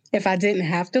if I didn't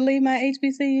have to leave my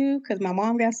HBCU because my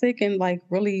mom got sick and like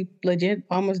really legit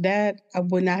almost died, I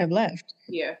would not have left.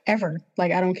 Yeah. Ever.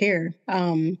 Like, I don't care.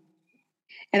 And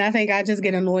I think I just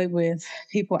get annoyed with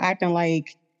people acting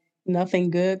like nothing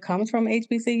good comes from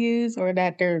HBCUs or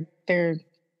that they're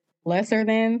lesser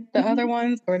than the other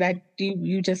ones, or that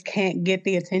you just can't get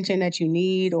the attention that you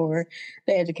need or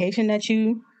the education that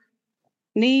you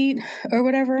need or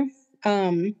whatever.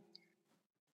 And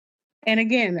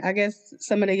again, I guess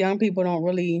some of the young people don't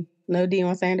really know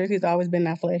Deion Sanders. He's always been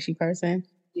that flashy person.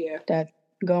 Yeah. That's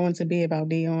going to be about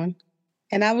Deion.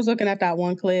 And I was looking at that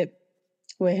one clip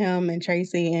with him and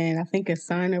Tracy and I think his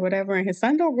son or whatever, and his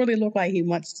son don't really look like he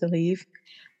wants to leave.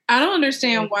 I don't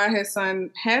understand why his son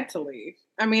had to leave.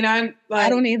 I mean, I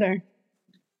don't either.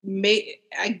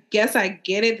 I guess I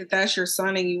get it that that's your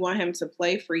son and you want him to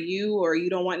play for you, or you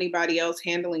don't want anybody else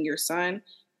handling your son.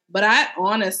 But I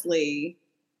honestly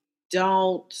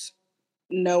don't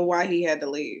know why he had to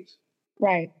leave.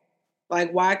 Right.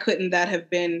 Like, why couldn't that have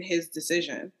been his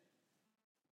decision?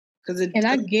 Because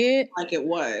I get like it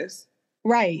was.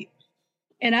 Right.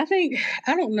 And I think,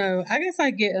 I don't know, I guess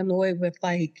I get annoyed with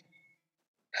like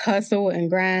hustle and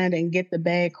grind and get the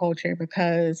bag culture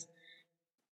because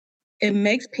it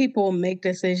makes people make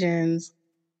decisions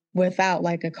without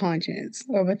like a conscience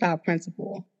or without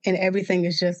principle. And everything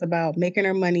is just about making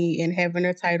their money and having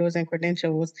their titles and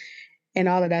credentials and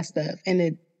all of that stuff. And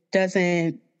it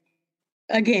doesn't,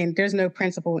 again, there's no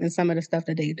principle in some of the stuff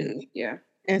that they do. Yeah.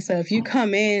 And so if you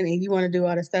come in and you want to do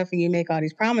all this stuff and you make all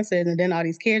these promises and then all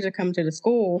these kids are coming to the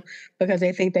school because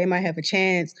they think they might have a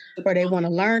chance or they want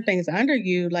to learn things under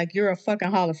you, like you're a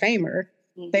fucking Hall of Famer.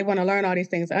 Mm-hmm. They want to learn all these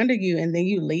things under you and then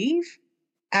you leave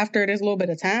after this little bit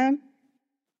of time.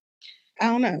 I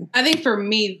don't know. I think for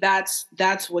me, that's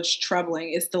what's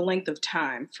troubling. It's the length of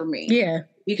time for me. Yeah.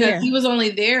 Because he was only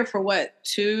there for what,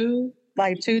 2?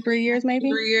 Like 2-3 years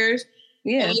maybe? 3 years.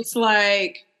 Yeah. And it's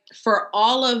like, for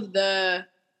all of the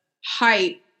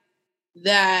hype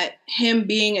that him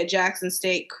being at Jackson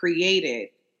State created,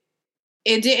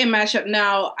 it didn't match up.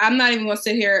 Now, I'm not even going to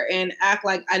sit here and act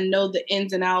like I know the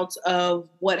ins and outs of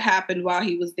what happened while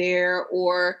he was there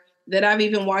or that I've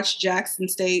even watched Jackson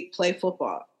State play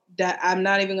football. That I'm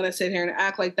not even going to sit here and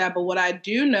act like that. But what I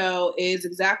do know is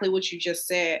exactly what you just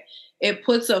said. It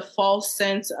puts a false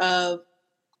sense of,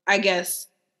 I guess,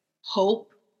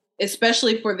 hope,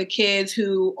 especially for the kids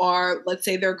who are, let's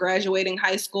say they're graduating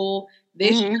high school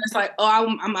this year. It's like, oh,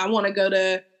 I want to go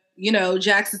to,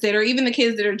 Jackson State, or even the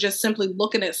kids that are just simply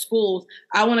looking at schools.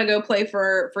 I want to go play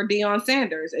for Deion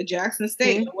Sanders at Jackson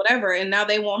State or whatever. And now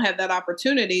they won't have that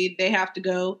opportunity. They have to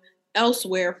go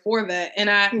elsewhere for that. And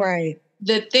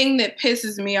the thing that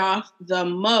pisses me off the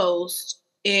most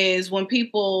is when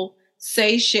people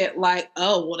say shit like,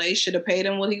 oh, well, they should have paid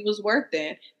him what he was worth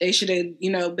then. They should have,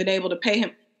 been able to pay him.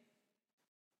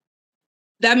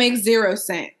 That makes zero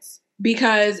sense.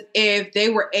 Because if they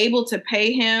were able to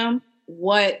pay him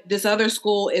what this other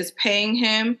school is paying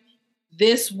him,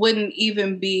 this wouldn't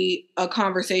even be a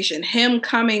conversation. Him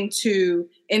coming to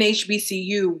an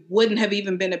HBCU wouldn't have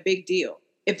even been a big deal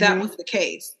if that was the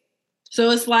case. So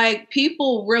it's like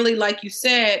people really, like you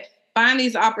said, find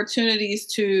these opportunities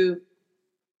to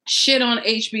shit on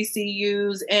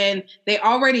HBCUs, and they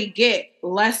already get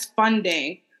less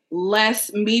funding,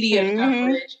 less media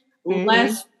coverage,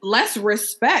 less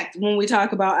respect when we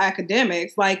talk about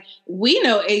academics. Like, we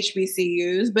know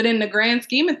HBCUs, but in the grand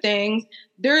scheme of things,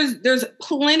 there's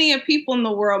plenty of people in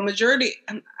the world, majority,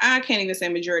 I can't even say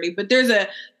majority, but there's a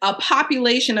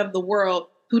population of the world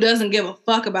who doesn't give a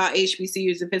fuck about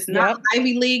HBCUs. If it's not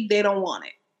Ivy League, they don't want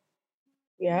it.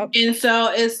 Yep. And so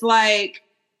it's like,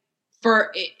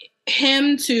 for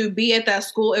him to be at that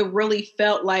school, it really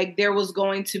felt like there was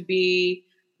going to be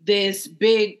this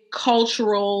big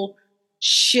cultural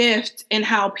shift in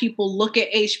how people look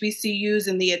at HBCUs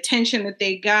and the attention that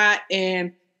they got,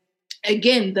 and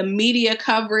again, the media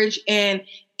coverage, and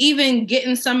even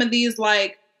getting some of these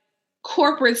like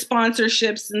corporate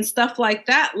sponsorships and stuff like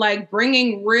that, like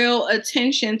bringing real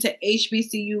attention to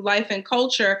HBCU life and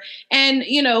culture. And,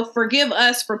 you know, forgive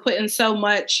us for putting so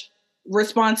much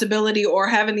responsibility or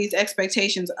having these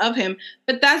expectations of him,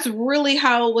 but that's really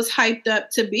how it was hyped up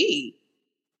to be.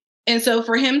 And so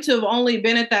for him to have only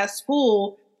been at that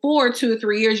school for 2 or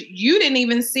 3 years, you didn't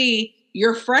even see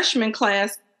your freshman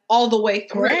class all the way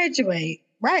through. Graduate.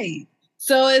 Right.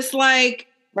 So it's like,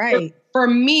 right. For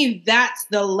me, that's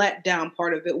the letdown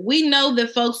part of it. We know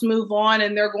that folks move on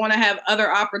and they're going to have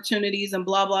other opportunities and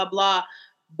blah, blah, blah.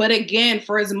 But again,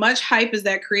 for as much hype as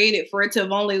that created, for it to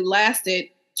have only lasted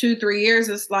 2-3 years,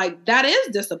 it's like, that is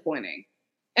disappointing.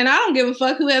 And I don't give a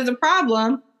fuck who has a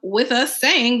problem with us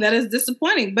saying that it's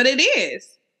disappointing, but it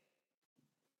is.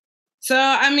 So,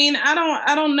 I mean, I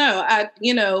don't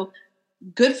know.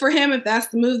 Good for him if that's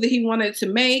the move that he wanted to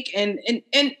make. And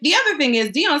the other thing is,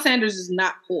 Deion Sanders is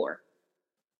not poor.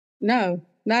 No,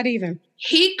 not even.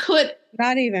 He could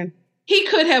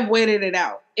have waited it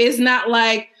out. It's not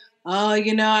like, oh,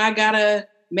 I gotta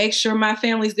make sure my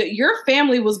family's good. Your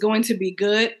family was going to be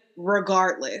good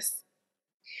regardless.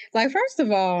 Like, first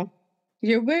of all,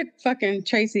 you're with fucking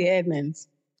Tracy Edmonds,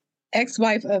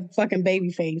 ex-wife of fucking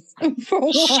Babyface. For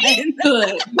one. She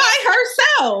could by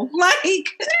herself. Like,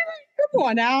 come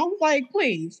on now. Like,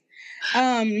 please.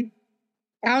 I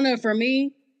don't know. For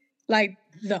me, like,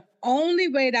 the only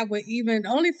thing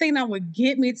that would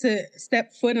get me to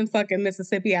step foot in fucking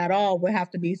Mississippi at all would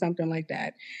have to be something like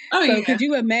that. Oh, so yeah. Could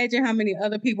you imagine how many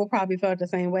other people probably felt the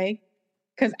same way?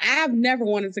 Because I've never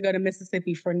wanted to go to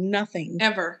Mississippi for nothing.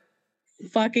 Ever.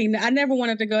 I never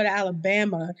wanted to go to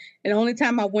Alabama. And the only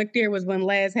time I went there was when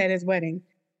Laz had his wedding.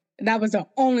 That was the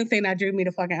only thing that drew me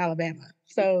to fucking Alabama.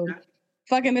 So,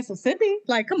 fucking Mississippi?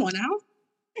 Like, come on now.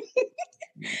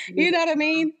 You know what I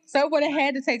mean? So it would have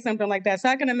had to take something like that. So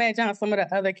I can imagine how some of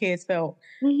the other kids felt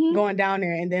going down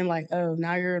there and then like, oh,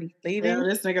 now you're leaving? Yeah,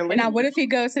 this nigga leaving. And now what if he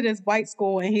goes to this white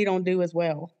school and he don't do as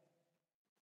well?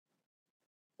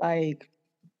 Like,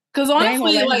 because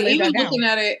honestly, like even looking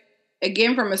at it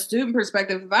again from a student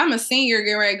perspective, if I'm a senior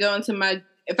getting ready to go into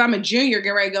if I'm a junior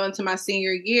getting ready to go into my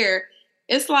senior year,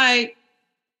 it's like,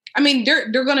 I mean, they're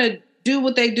gonna do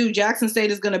what they do. Jackson State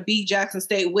is going to beat Jackson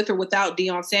State with or without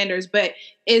Deion Sanders. But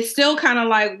it's still kind of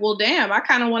like, well, damn, I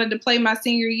kind of wanted to play my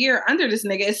senior year under this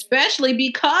nigga, especially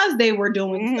because they were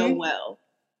doing so well.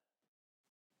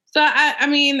 So, I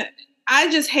mean,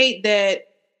 I just hate that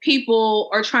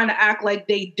people are trying to act like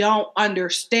they don't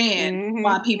understand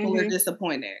why people are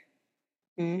disappointed.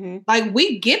 Like,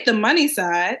 we get the money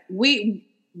side. We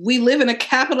live in a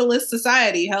capitalist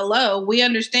society. Hello, we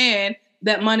understand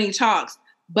that money talks.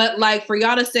 But like for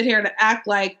y'all to sit here and act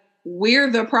like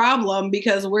we're the problem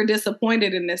because we're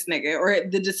disappointed in this nigga or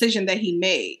the decision that he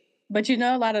made. But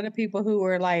a lot of the people who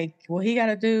were like, well, he got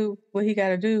to do what he got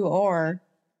to do, or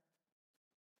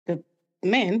the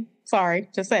men, sorry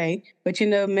to say, but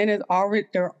men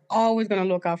they're always going to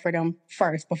look out for them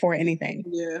first before anything.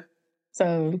 Yeah.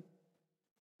 So.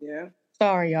 Yeah.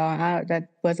 Sorry, y'all.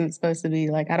 That wasn't supposed to be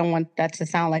like, I don't want that to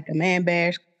sound like a man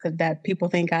bash because that people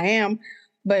think I am,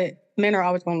 but men are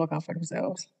always going to look out for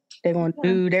themselves. They're going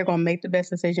to make the best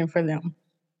decision for them.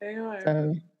 They are.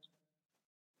 So,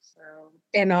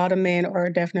 and all the men are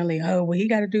definitely, oh, well, he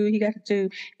got to do what he got to do.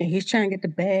 And he's trying to get the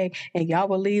bag and y'all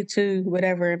will leave too,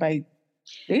 whatever. Like,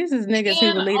 these is niggas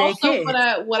who will leave their kids.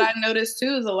 What I noticed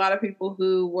too is a lot of people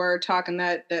who were talking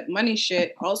that money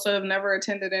shit also have never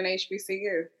attended an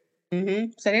HBCU.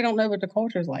 So they don't know what the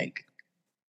culture's like.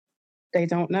 They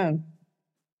don't know.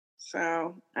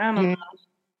 So, I don't know.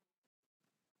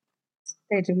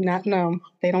 They do not know.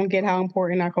 They don't get how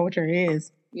important our culture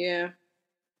is. Yeah.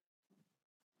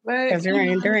 But because there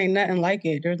ain't nothing like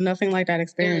it. There's nothing like that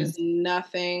experience. There's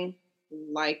nothing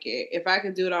like it. If I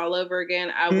could do it all over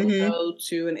again, I would go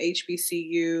to an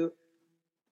HBCU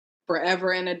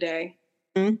forever and a day.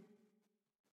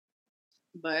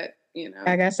 But,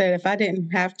 like I said, if I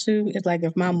didn't have to, it's like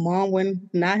if my mom would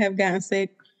not have gotten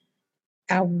sick,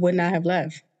 I would not have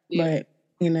left. Yeah. But,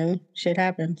 shit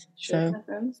happens. Shit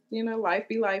happens. Life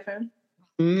be lifing.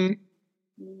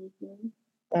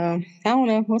 I don't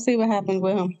know. We'll see what happens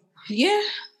with him. Yeah,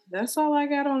 that's all I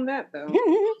got on that, though.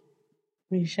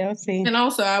 We shall see. And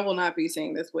also, I will not be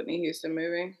seeing this Whitney Houston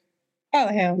movie. Oh,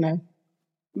 hell no.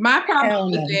 My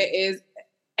problem with it is,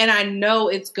 and I know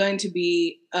it's going to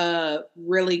be a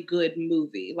really good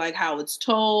movie, like how it's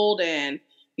told and,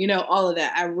 all of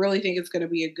that. I really think it's going to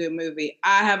be a good movie.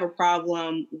 I have a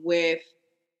problem with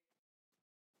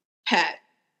Pat.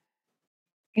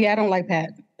 Yeah, I don't like Pat.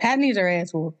 Pat needs her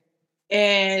ass whooped.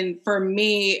 And for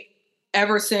me,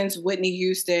 ever since Whitney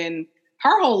Houston,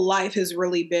 her whole life has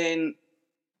really been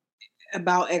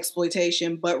about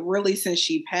exploitation. But really, since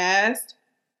she passed,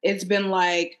 it's been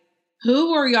like,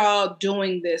 who are y'all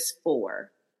doing this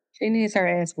for? She needs her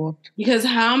ass whooped. Because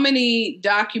how many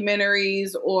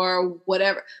documentaries or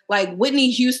whatever, like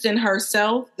Whitney Houston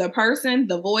herself, the person,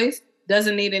 the voice,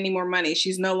 doesn't need any more money.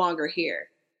 She's no longer here.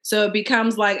 So it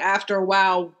becomes like, after a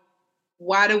while,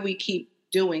 why do we keep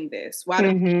doing this? Why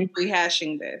do we keep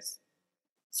rehashing this?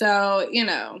 So, you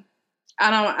know,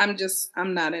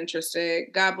 I'm not interested.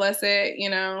 God bless it, you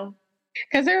know.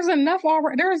 Because there's enough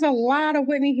already. There's a lot of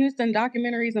Whitney Houston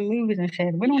documentaries and movies and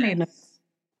shit. We don't need no.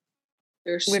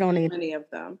 There's so many of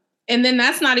them. And then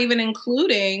that's not even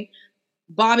including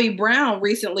Bobby Brown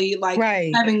recently, like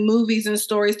having movies and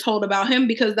stories told about him,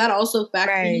 because that also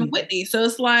factors in Whitney. So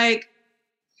it's like,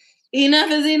 enough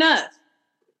is enough.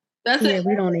 That's it.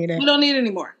 We don't need it. We don't need it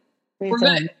anymore. We're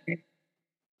good.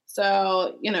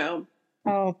 So, you know.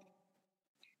 Oh.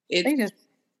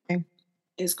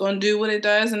 It's going to do what it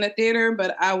does in the theater,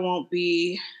 but I won't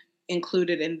be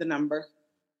included in the number.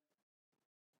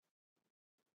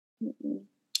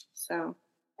 So.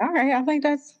 All right. I think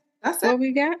that's what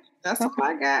we got. That's all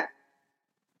I got.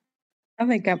 I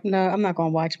think I'm not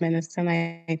going to watch Menace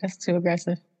tonight. That's too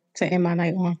aggressive to end my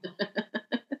night on.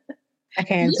 I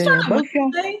can't do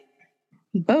it.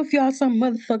 Both y'all some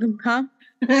motherfucking, huh?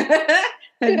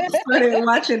 I started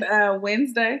watching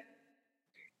Wednesday.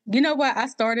 You know what? I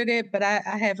started it, but I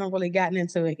haven't really gotten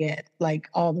into it yet, like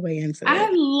all the way into it.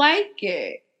 I like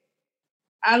it.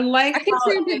 I keep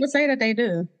seeing people say that they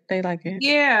do. They like it.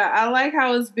 Yeah, I like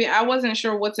how it's being. I wasn't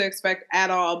sure what to expect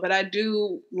at all, but I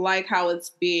do like how it's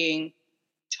being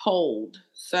told.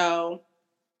 So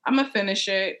I'm gonna finish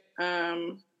it.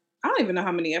 I don't even know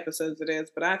how many episodes it is,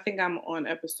 but I think I'm on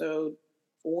episode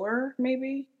 4,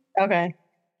 maybe. Okay.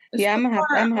 I'm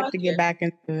gonna have to get back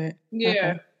into it. Yeah.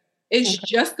 Okay. It's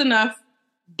just enough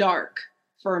dark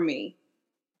for me.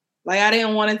 Like, I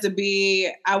didn't want it to be,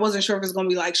 I wasn't sure if it's going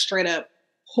to be like straight up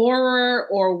horror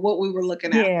or what we were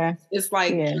looking at. Yeah. It's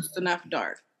like just enough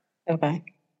dark. Okay.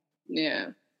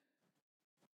 Yeah.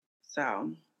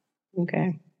 So.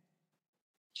 Okay.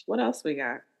 What else we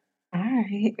got? All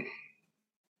right.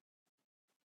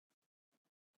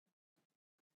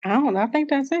 I don't know. I think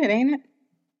that's it, ain't it?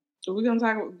 So we're gonna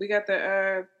talk. We got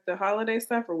the holiday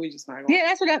stuff, or we just not gonna? Yeah,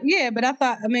 that's what. But I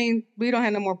thought. I mean, we don't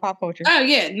have no more pop culture. Oh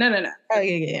yeah, no. Oh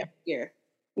yeah.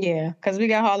 Yeah, because we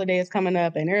got holidays coming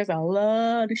up, and there's a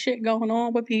lot of shit going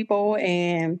on with people,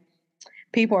 and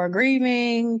people are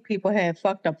grieving. People have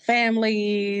fucked up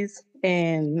families,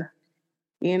 and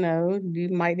you know, you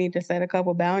might need to set a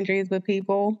couple boundaries with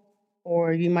people,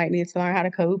 or you might need to learn how to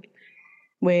cope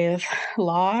with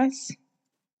loss.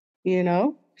 You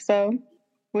know, so.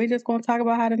 We're just going to talk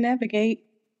about how to navigate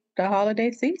the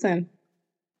holiday season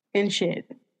and shit.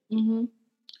 Mm-hmm.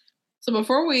 So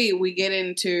before we get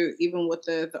into even what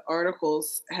the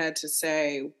articles had to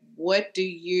say, what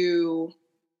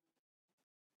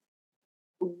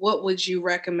would you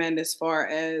recommend as far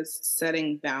as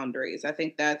setting boundaries? I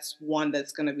think that's one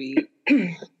that's going to be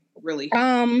really.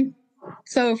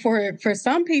 So for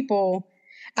some people,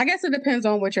 I guess it depends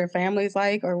on what your family's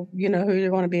like, or you know who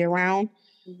you're going to be around.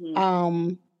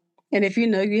 Mm-hmm. And if you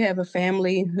know you have a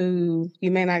family who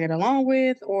you may not get along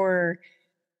with, or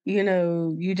you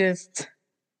know you just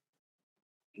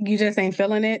ain't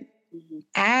feeling it, mm-hmm.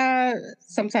 I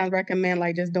sometimes recommend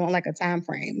like just doing like a time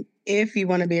frame if you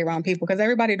want to be around people, because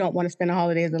everybody don't want to spend the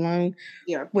holidays alone,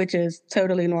 which is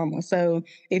totally normal. So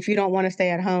if you don't want to stay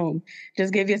at home,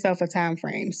 just give yourself a time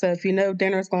frame. So if you know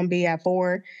dinner's going to be at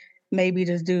 4, maybe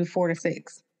just do 4 to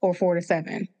 6 or 4 to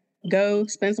 7. Go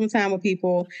spend some time with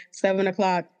people. 7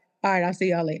 o'clock. All right, I'll see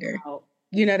y'all later. Wow.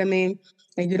 You know what I mean?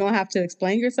 And you don't have to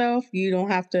explain yourself. You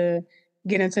don't have to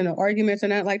get into no arguments or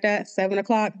nothing like that. 7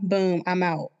 o'clock, boom, I'm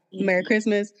out. Mm-hmm. Merry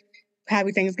Christmas,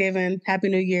 Happy Thanksgiving, Happy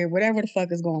New Year, whatever the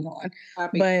fuck is going on.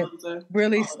 But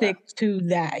really stick to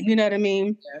that. You know what I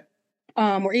mean?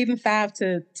 Yeah. Or even 5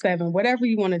 to 7, whatever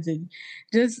you want to do.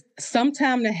 Just some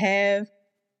time to have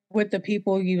with the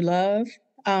people you love.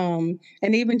 And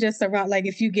even just around, like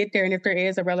if you get there and if there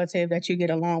is a relative that you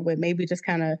get along with, maybe just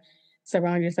kind of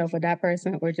surround yourself with that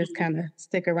person, or just kind of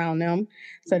stick around them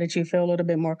so that you feel a little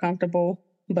bit more comfortable.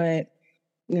 But,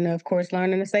 you know, of course,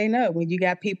 learning to say no. When you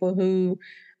got people who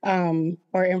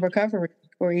are in recovery,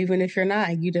 or even if you're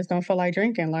not, you just don't feel like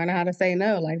drinking, learn how to say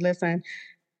no. Like, listen,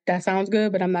 that sounds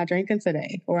good, but I'm not drinking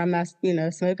today, or I'm not, you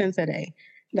know, smoking today,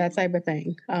 that type of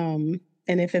thing.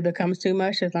 And if it becomes too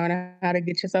much, just learn how to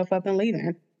get yourself up and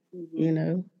leaving, you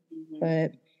know.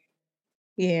 But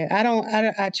yeah,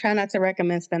 I try not to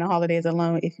recommend spending holidays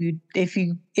alone if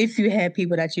you have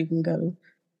people that you can go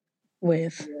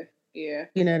with. Yeah.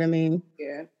 You know what I mean?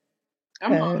 Yeah.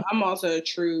 I'm also a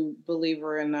true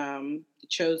believer in the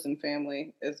chosen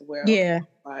family as well. Yeah.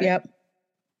 Like, yep.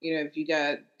 If you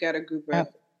got a group of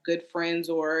good friends,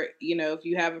 or if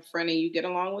you have a friend and you get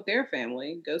along with their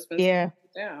family, go spend some time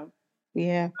with them.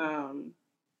 Yeah.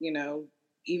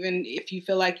 Even if you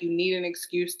feel like you need an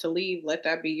excuse to leave, let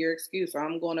that be your excuse.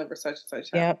 I'm going over such and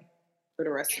such house for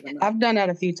the rest of the night. I've done that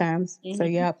a few times. So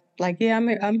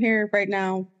I'm here right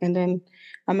now, and then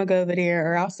I'm gonna go over there,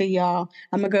 or I'll see y'all.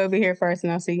 I'm gonna go over here first,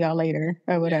 and I'll see y'all later,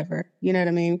 or whatever. You know what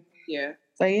I mean? Yeah.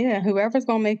 So whoever's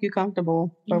gonna make you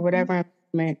comfortable, or whatever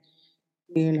environment,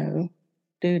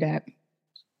 do that.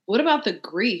 What about the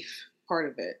grief part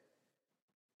of it?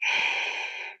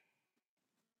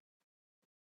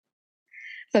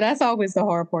 So that's always the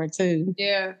hard part too.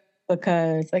 Yeah.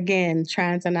 Because again,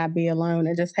 trying to not be alone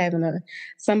and just having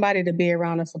somebody to be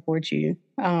around to support you.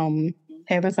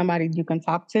 Having somebody you can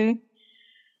talk to.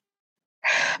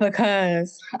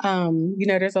 Because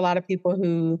there's a lot of people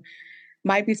who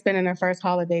might be spending their first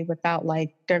holiday without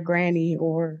like their granny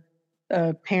or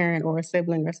a parent or a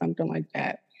sibling or something like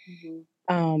that.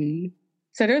 So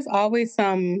there's always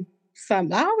some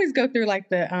I always go through like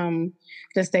the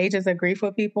stages of grief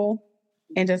with people,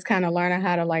 and just kind of learning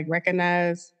how to like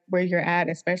recognize where you're at,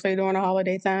 especially during the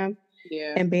holiday time.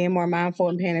 Yeah. And being more mindful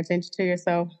and paying attention to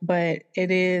yourself. But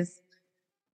it is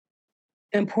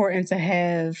important to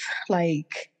have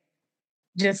like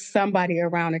just somebody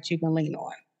around that you can lean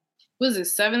on. Was it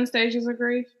 7 stages of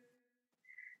grief?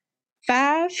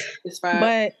 5. It's 5.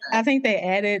 But I think they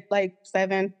added like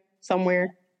 7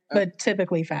 somewhere, but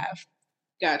typically 5.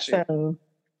 Gotcha. So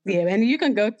and you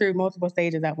can go through multiple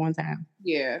stages at one time.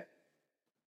 Yeah.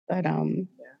 But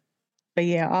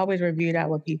always review that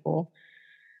with people.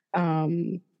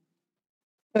 Because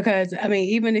I mean,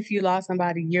 even if you lost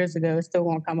somebody years ago, it still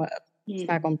won't come up. It's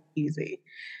not going to be easy.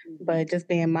 But just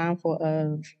being mindful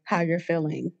of how you're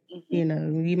feeling.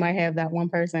 You might have that one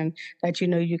person that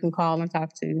you can call and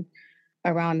talk to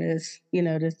around this,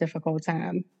 this difficult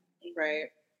time. Right.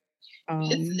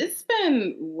 It's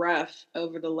been rough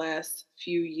over the last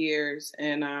few years,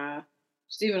 and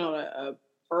just even on a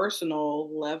personal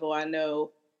level, I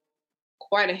know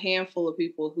quite a handful of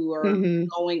people who are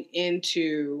going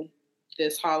into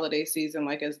this holiday season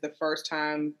like as the first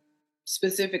time,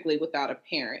 specifically without a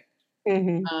parent.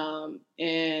 And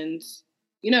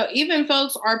even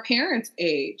folks our parents'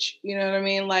 age, you know what I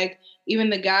mean? Like even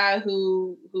the guy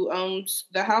who owns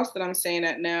the house that I'm staying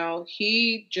at now,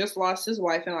 he just lost his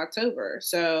wife in October.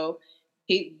 So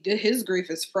his grief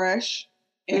is fresh,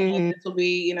 and this will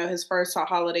be, his first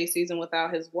holiday season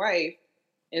without his wife.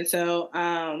 And so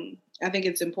I think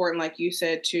it's important, like you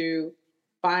said, to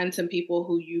find some people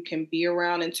who you can be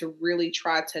around and to really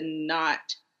try to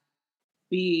not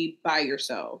be by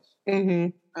yourself.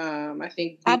 I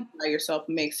think being by yourself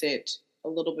makes it a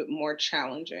little bit more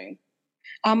challenging.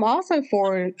 I'm also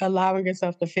for allowing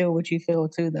yourself to feel what you feel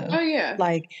too, though. Oh, yeah.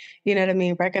 Like, you know what I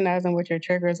mean? Recognizing what your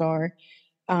triggers are,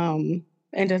 and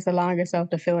just allowing yourself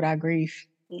to feel that grief.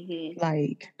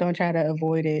 Like, don't try to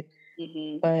avoid it.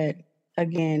 But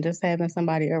again, just having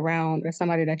somebody around or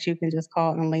somebody that you can just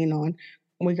call and lean on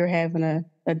when you're having a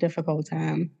difficult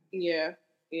time. Yeah.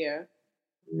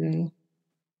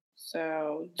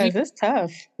 So, because it's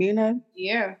tough,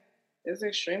 Yeah, it's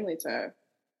extremely tough.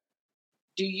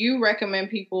 Do you recommend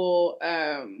people,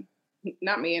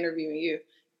 not me interviewing you.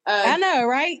 I know,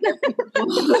 right?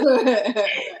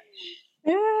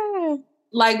 Yeah.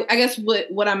 Like, I guess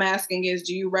what I'm asking is,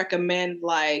 do you recommend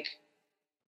like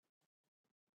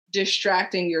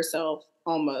distracting yourself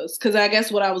almost? Because I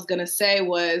guess what I was going to say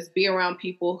was be around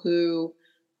people who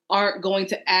aren't going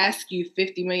to ask you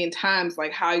 50 million times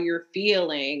like how you're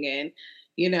feeling, and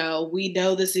we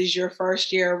know this is your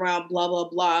first year around blah blah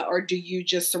blah. Or do you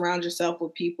just surround yourself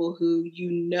with people who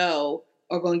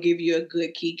are going to give you a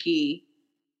good kiki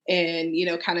and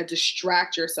kind of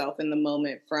distract yourself in the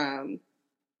moment from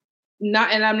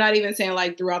not, and I'm not even saying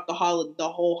like throughout the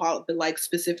whole holiday, but like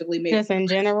specifically maybe just in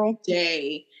general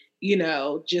day,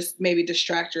 just maybe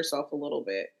distract yourself a little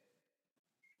bit.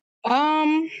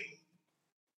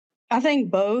 I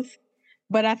think both,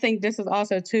 but I think this is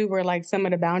also too where like some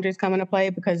of the boundaries come into play,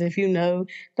 because if you know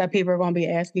that people are going to be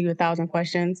asking you 1,000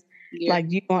 questions, like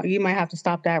you might have to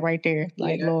stop that right there.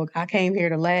 Like, look, I came here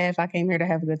to laugh, I came here to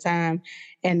have a good time,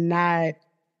 and not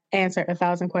answer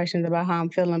 1,000 questions about how I'm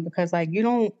feeling, because like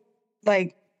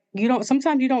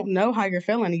sometimes you don't know how you're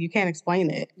feeling and you can't explain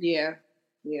it. Yeah.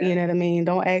 Yeah. You know what I mean?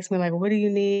 Don't ask me like, what do you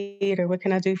need or what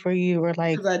can I do for you? Or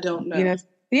like, because I don't know. you know,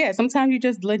 yeah, sometimes you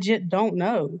just legit don't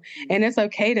know. And it's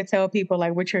okay to tell people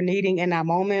like what you're needing in that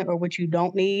moment or what you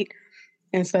don't need.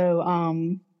 And so,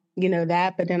 you know,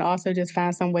 that, but then also just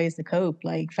find some ways to cope,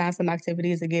 like find some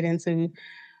activities to get into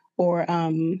or,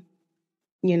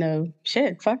 you know,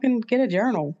 shit, fucking get a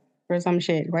journal or some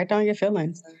shit. Write down your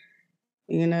feelings,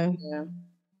 you know? Yeah.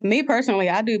 Me personally,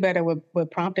 I do better with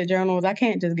prompted journals. I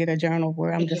can't just get a journal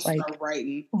where I'm just like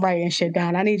writing shit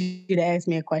down. I need you to ask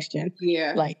me a question.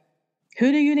 Yeah. Like,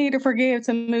 who do you need to forgive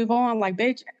to move on? Like,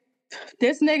 bitch,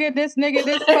 this nigga, this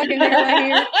fucking nigga right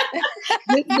here.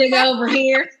 This nigga over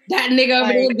here, that nigga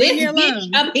over Like, there, this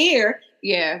bitch up here.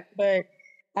 Yeah. But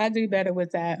I do better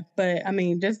with that. But I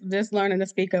mean, just learning to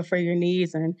speak up for your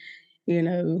needs and, you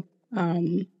know,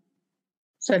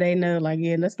 so they know like,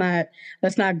 yeah, let's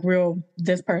not grill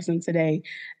this person today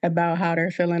about how they're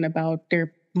feeling about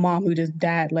their mom who just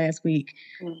died last week.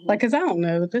 Like, cause I don't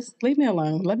know, just leave me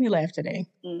alone. Let me laugh today.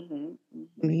 I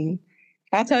mean,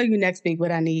 I'll tell you next week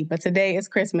what I need, but today is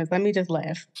Christmas. Let me just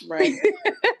laugh. Right.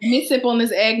 Let me sip on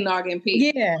this eggnog in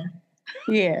peace. Yeah.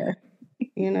 Yeah.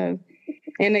 You know.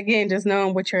 And again, just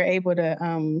knowing what you're able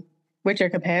to what your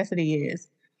capacity is.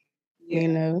 Yeah. You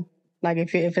know. Like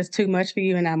if it's too much for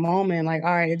you in that moment, like,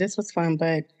 all right, this was fun,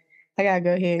 but I gotta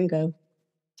go ahead and go.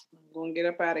 I'm gonna get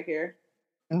up out of here.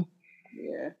 Oh.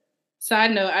 Yeah. Side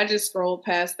note, I just scrolled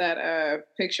past that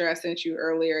picture I sent you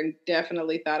earlier and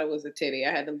definitely thought it was a titty.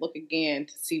 I had to look again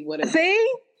to see what it was.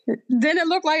 See? Didn't it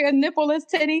look like a nippleless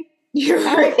titty? You're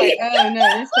I right. was like, oh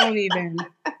no, this don't even.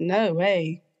 No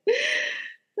way.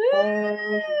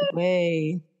 No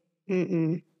way.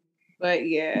 Mm-mm. But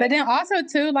yeah. But then also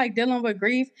too, like dealing with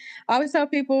grief, I always tell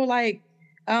people like,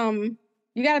 you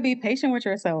gotta be patient with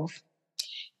yourself.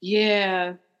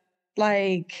 Yeah.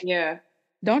 Like, yeah.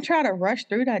 Don't try to rush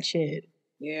through that shit.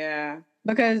 Yeah.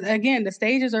 Because again, the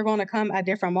stages are going to come at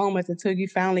different moments until you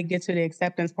finally get to the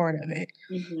acceptance part of it.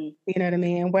 You know what I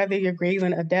mean? And whether you're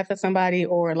grieving a death of somebody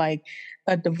or like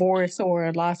a divorce or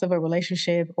a loss of a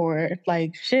relationship or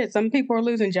like shit, some people are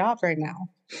losing jobs right now.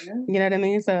 Yeah. You know what I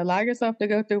mean? So allow yourself to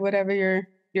go through whatever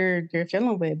you're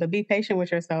feeling with, but be patient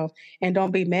with yourself and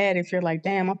don't be mad if you're like,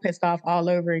 damn, I'm pissed off all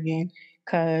over again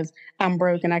because I'm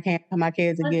broke and I can't buy my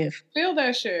kids a gift. Feel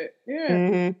that shit.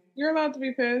 Yeah. You're allowed to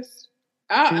be pissed.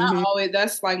 I always,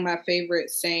 that's like my favorite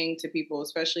saying to people,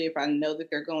 especially if I know that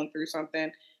they're going through something.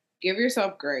 Give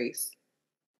yourself grace.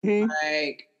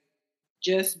 Like,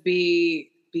 just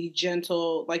be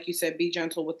gentle. Like you said, be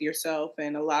gentle with yourself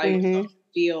and allow yourself to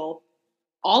feel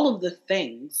all of the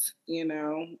things, you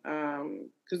know,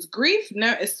 because grief,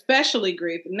 especially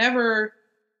grief, never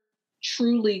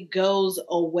truly goes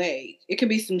away. It could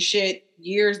be some shit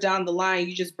years down the line.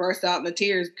 You just burst out into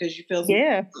tears because you feel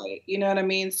something. You know what I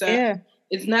mean? So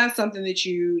it's not something that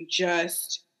you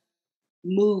just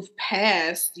move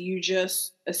past. You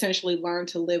just essentially learn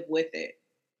to live with it.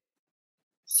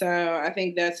 So I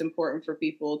think that's important for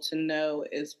people to know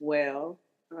as well.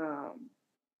 And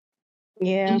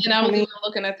I was even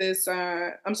looking at this.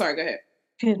 I'm sorry, go ahead.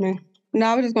 Excuse me. No,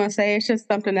 I was just going to say it's just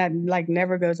something that like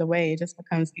never goes away. It just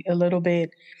becomes a little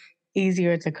bit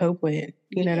easier to cope with.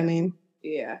 You know what I mean?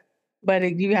 Yeah.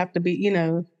 But you have to be, you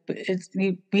know,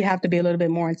 we have to be a little bit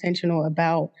more intentional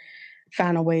about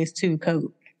finding ways to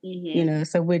cope. You know,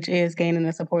 so which is gaining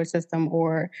a support system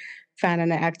or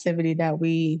finding an activity that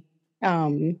we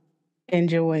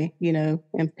enjoy, you know,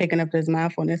 and picking up those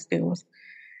mindfulness skills.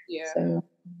 Yeah. So.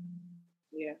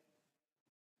 Yeah.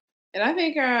 And I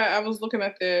think I was looking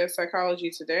at the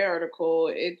Psychology Today article.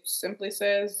 It simply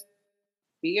says,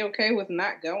 be okay with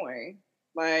not going.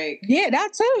 Like, yeah,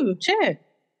 that too. Shit.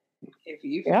 If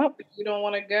you don't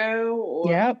want to go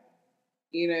or,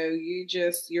 you know,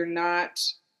 you're not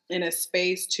in a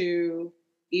space to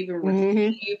even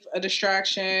receive a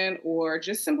distraction or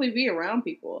just simply be around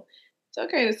people. It's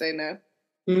okay to say no.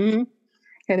 And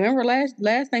remember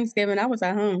last Thanksgiving, I was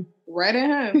at home. Right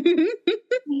at home.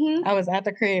 I was at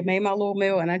the crib, made my little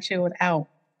meal, and I chilled out.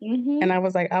 And I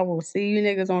was like, I will see you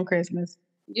niggas on Christmas.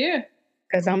 Yeah.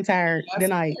 Because I'm tired. Good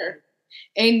night.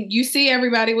 And you see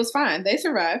everybody was fine. They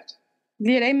survived.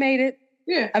 Yeah, they made it.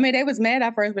 Yeah. I mean, they was mad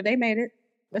at first, but they made it.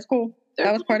 That's cool.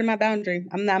 That was part of my boundary.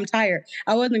 I'm tired.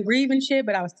 I wasn't grieving shit,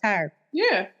 but I was tired.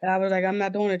 Yeah. And I was like, I'm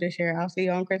not doing it this year. I'll see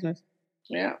you on Christmas.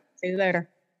 Yeah. See you later.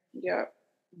 Yeah.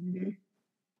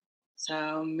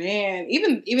 So, man,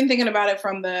 even thinking about it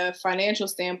from the financial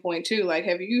standpoint too, like,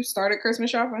 have you started Christmas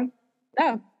shopping?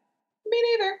 No.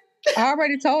 Me neither. I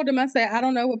already told them, I said, I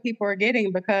don't know what people are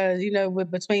getting because, you know,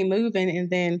 between moving and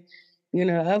then, you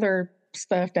know, other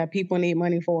stuff that people need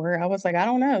money for, I was like, I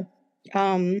don't know.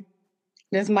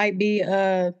 This might be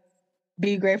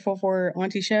grateful for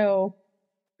Auntie Shell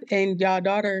and y'all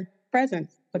daughter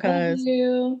presents because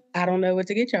I don't know what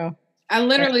to get y'all. I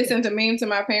literally sent a meme to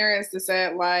my parents that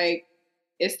said, like,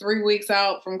 it's 3 weeks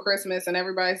out from Christmas and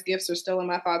everybody's gifts are still in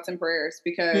my thoughts and prayers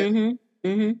because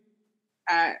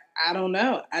I don't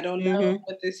know. I don't know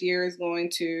what this year is going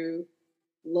to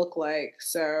look like.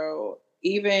 So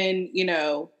even, you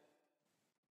know,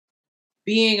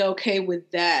 being okay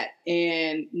with that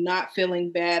and not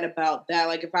feeling bad about that.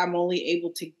 Like if I'm only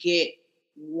able to get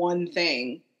one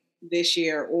thing this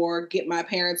year or get my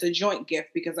parents a joint gift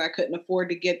because I couldn't afford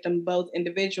to get them both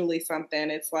individually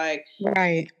something. It's like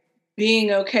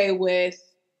being okay with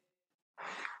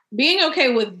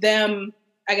them,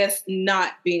 I guess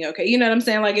not being okay. You know what I'm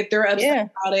saying? Like if they're upset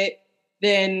about it,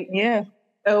 then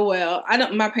oh well.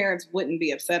 My parents wouldn't be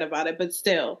upset about it, but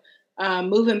still,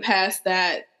 moving past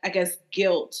that, I guess,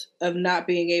 guilt of not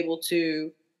being able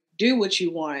to do what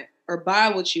you want or buy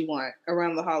what you want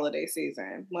around the holiday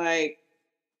season. Like,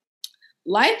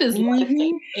 life is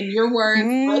lifing. In your words,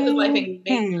 life is lifing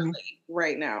majorly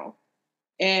right now.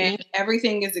 And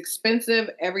everything is expensive.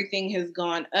 Everything has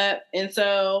gone up. And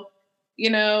so, you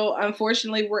know,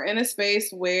 unfortunately, we're in a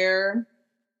space where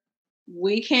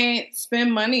we can't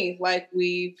spend money like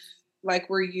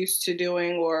we're used to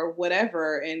doing or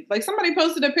whatever. And like somebody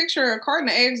posted a picture, a carton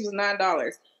of eggs was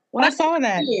 $9. When I saw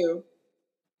that,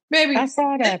 baby, I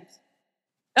saw that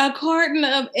a carton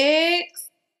of eggs,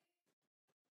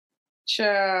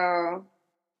 child.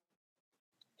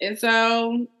 And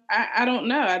so I don't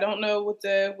know. I don't know what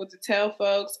to tell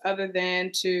folks other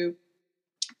than to,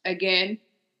 again,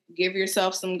 give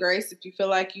yourself some grace. If you feel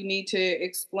like you need to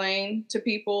explain to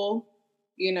people,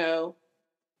 you know,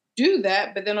 do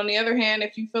that. But then on the other hand,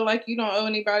 if you feel like you don't owe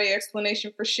anybody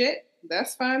explanation for shit,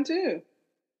 that's fine too.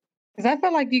 Because I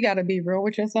feel like you got to be real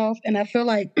with yourself. And I feel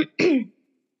like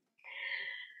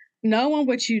knowing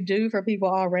what you do for people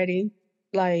already,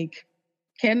 like,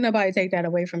 can't nobody take that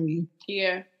away from you.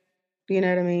 Yeah. You know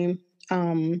what I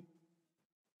mean?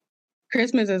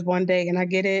 Christmas is one day, and I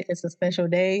get it. It's a special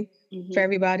day for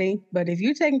everybody. But if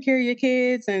you're taking care of your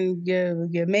kids and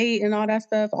your mate and all that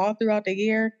stuff all throughout the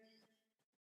year,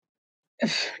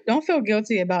 don't feel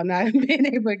guilty about not being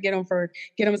able to get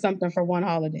them something for one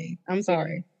holiday. I'm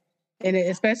sorry. And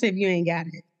especially if you ain't got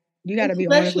it. You got to be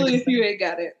honest with yourself. Especially if you ain't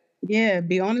got it. Yeah,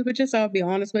 be honest with yourself. Be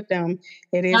honest with them.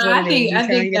 It is what it is. I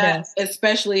think that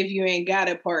especially if you ain't got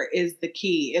it part is the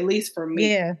key, at least for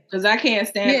me. Yeah. Because I can't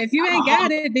stand. Yeah, if you ain't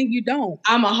got it, then you don't.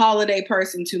 I'm a holiday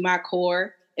person to my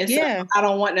core. And so I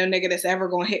don't want no nigga that's ever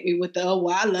going to hit me with the, oh,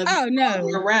 well, I love you all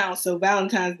year round, so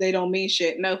Valentine's Day don't mean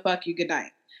shit. No, fuck you, good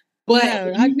night. But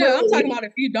I'm talking about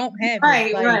if you don't have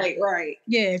it. Right.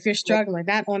 Yeah, if you're struggling,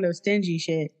 not on those stingy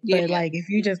shit. But like if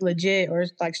you just legit or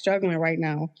like struggling right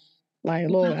now, like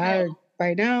look,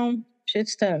 right now,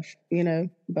 shit's tough, you know.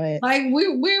 But like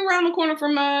we're around the corner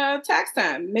from tax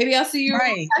time. Maybe I'll see you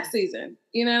around tax season.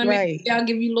 You know what I mean? Right. I'll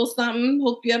give you a little something,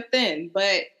 hook you up then.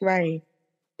 But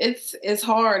it's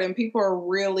hard, and people are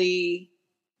really,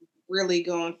 really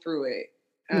going through it.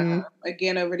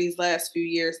 Again, over these last few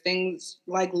years, things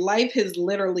like life has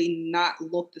literally not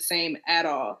looked the same at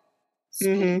all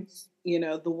since, you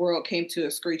know, the world came to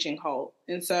a screeching halt.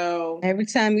 And so every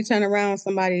time you turn around,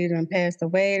 somebody done passed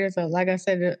away. Like I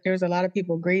said, there's a lot of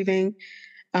people grieving.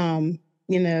 You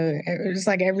know, it's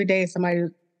like every day somebody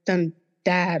done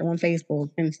died on Facebook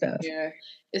and stuff. Yeah.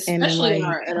 Especially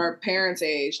at our parents'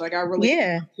 age. Like I really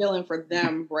am feeling for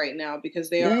them right now because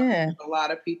they are a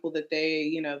lot of people that they,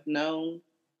 you know, have known.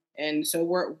 And so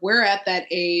we're at that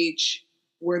age.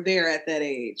 We're there at that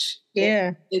age.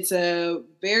 Yeah. It's a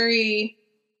very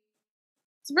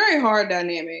hard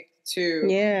dynamic too.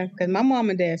 Yeah, because my mom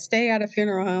and dad stay at a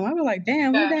funeral home. I was like,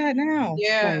 damn, who died now?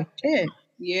 Yeah. Like, shit.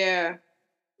 Yeah.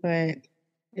 But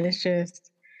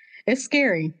it's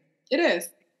scary. It is.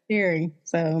 Scary.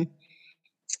 So,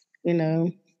 you know,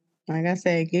 like I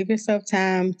said, give yourself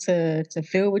time to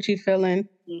feel what you're feeling.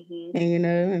 And, you know,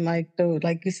 and like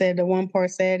you said, the one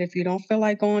part said, if you don't feel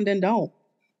like going, then don't.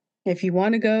 If you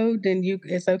want to go, then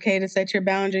it's okay to set your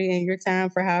boundary and your time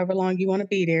for however long you want to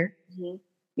be there.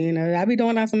 You know, I be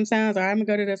doing that sometimes. Or I'm gonna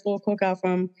go to this little cookout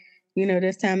from, you know,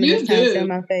 this time and this time to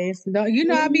my face. No, you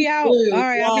know, I'll be out. All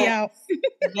right, I'll be out.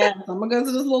 Yeah, I'm gonna go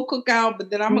to this little cookout, but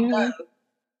then I'm gonna go.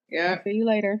 Yeah. I'll see you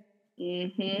later.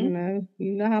 You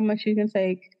know how much you can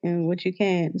take and what you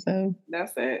can't. So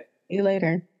that's it. See you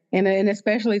later. And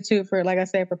especially too for, like I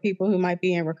said, for people who might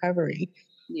be in recovery.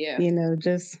 Yeah. You know,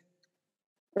 just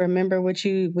remember what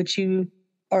you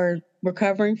are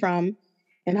recovering from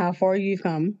and how far you've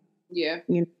come. Yeah.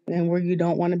 You know, and where you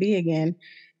don't want to be again.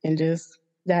 And just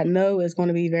that no is going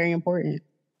to be very important.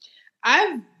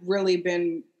 I've really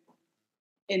been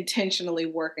intentionally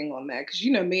working on that because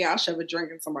you know me, I'll shove a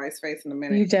drink in somebody's face in a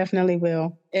minute. You definitely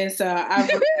will. And so I've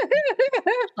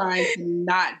really trying to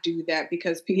not do that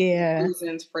because people's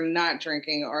reasons for not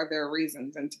drinking are their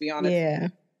reasons, and to be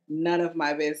honest, none of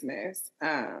my business.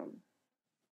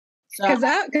 Because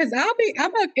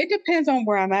it depends on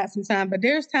where I'm at sometimes, but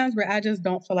there's times where I just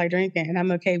don't feel like drinking and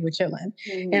I'm okay with chilling.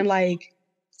 Mm-hmm. And like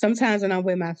sometimes when I'm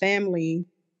with my family,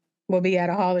 we'll be at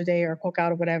a holiday or a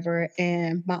cookout or whatever,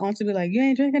 and my aunts will be like, "You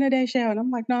ain't drinking today, Shell?" And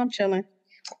I'm like, "No, I'm chilling."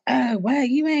 What?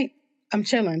 You ain't? I'm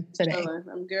chilling today.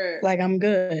 I'm good. Like I'm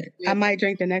good. Yeah. I might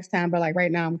drink the next time, but like right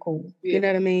now I'm cool. Yeah. You know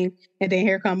what I mean? And then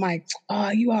here come Mike. Oh,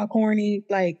 you all corny.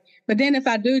 Like, but then if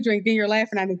I do drink, then you're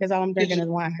laughing at me because all I'm drinking is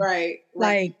wine. Right.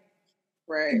 Like,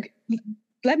 right.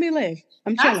 Let me live.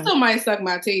 I'm chilling. I still might suck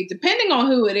my teeth, depending on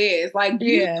who it is. Like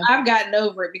I've gotten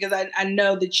over it because I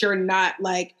know that you're not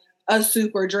like a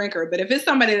super drinker. But if it's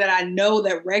somebody that I know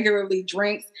that regularly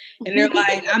drinks and they're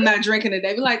like, I'm not drinking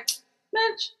today, be like,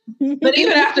 bitch. But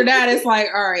even after that, it's like,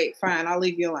 all right, fine, I'll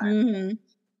leave you alone. Mm-hmm.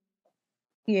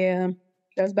 Yeah.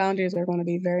 Those boundaries are going to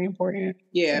be very important.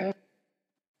 Yeah.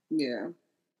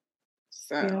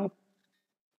 So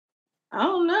I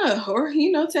don't know. Or,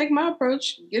 take my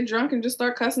approach, get drunk and just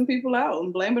start cussing people out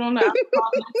and blame it on the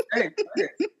alcohol.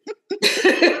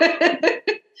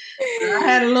 I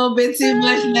had a little bit too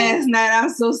much last night. I'm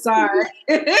so sorry.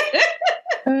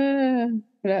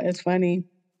 That is funny.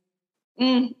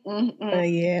 But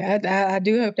yeah, I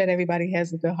do hope that everybody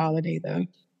has a good holiday though.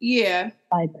 Yeah.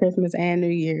 Like Christmas and New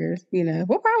Year's,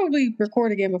 We'll probably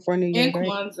record again before New Year's, and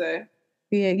Kwanzaa. Right?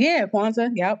 Yeah,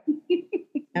 Kwanzaa. Yep.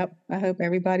 Yep. I hope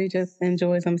everybody just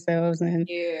enjoys themselves and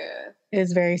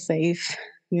is very safe,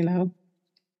 Like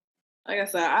I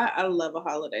said, I love a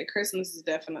holiday. Christmas is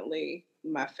definitely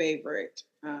my favorite.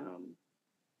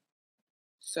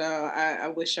 So I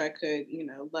wish I could,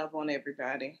 love on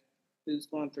everybody who's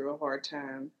going through a hard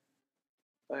time.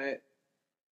 But,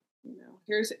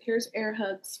 here's air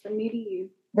hugs from me to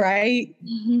you. Right.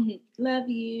 Love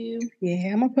you.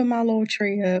 Yeah, I'm going to put my little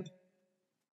tree up.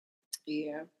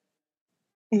 Yeah.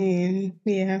 And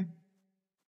yeah.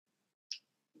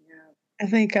 I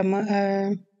think I'm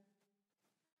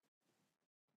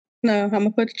no, I'm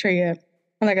gonna put the tree up.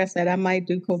 Like I said, I might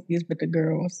do cookies with the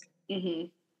girls. Mm-hmm.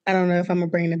 I don't know if I'm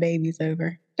gonna bring the babies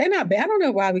over. They're not. I don't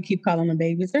know why we keep calling them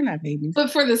babies. They're not babies.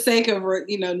 But for the sake of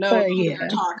knowing what you're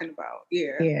talking about,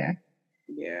 yeah.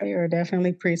 They are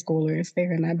definitely preschoolers. They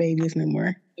are not babies no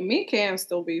more. And me and Cam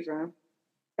still beefing.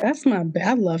 That's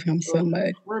I love him so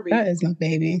much. That is my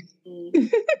baby. Mm-hmm.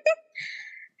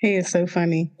 He is so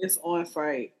funny. It's on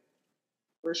site.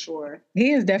 For sure.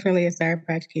 He is definitely a Sour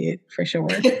Patch Kid, for sure.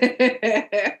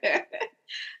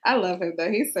 I love him,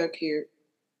 though. He's so cute.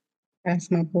 That's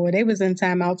my boy. They was in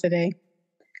timeout today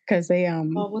because they... Oh,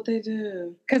 what they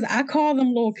do? Because I call them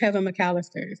little Kevin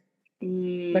McAllisters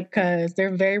because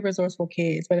they're very resourceful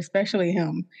kids, but especially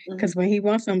him. Because when he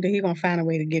wants something, he's going to find a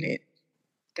way to get it.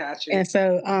 Gotcha. And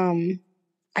so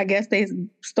I guess they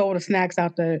stole the snacks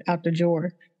out the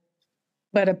drawer.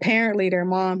 But apparently their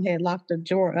mom had locked the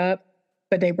drawer up,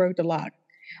 but they broke the lock.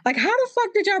 Like, how the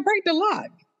fuck did y'all break the lock?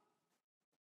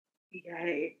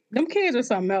 Right. Them kids are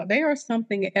something else. They are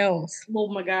something else.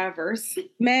 Little MacGyvers.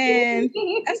 Man,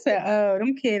 I said,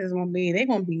 them kids is they're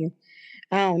gonna be,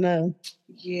 I don't know.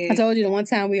 Yeah. I told you the one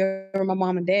time we were at my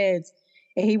mom and dad's,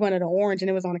 and he wanted an orange, and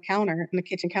it was on the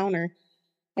kitchen counter.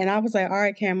 And I was like, all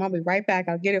right, Cam, I'll be right back.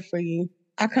 I'll get it for you.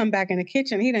 I come back in the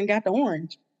kitchen, he done got the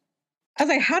orange. I was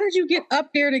like, how did you get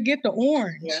up there to get the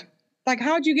orange? Yeah. Like,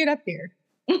 how'd you get up there?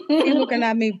 He looking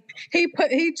at me. He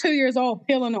 2 years old,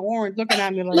 peeling the orange, looking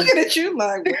at me like. Looking at you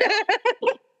like.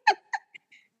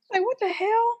 Like, what the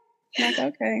hell? I'm like,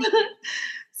 okay.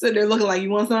 So they're looking like, you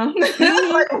want some? Like,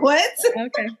 what?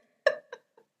 Okay.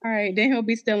 All right. Then he'll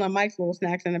be stealing Mike's little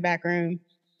snacks in the back room.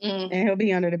 And he'll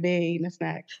be under the bed eating the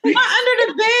snacks. Not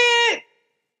under the bed.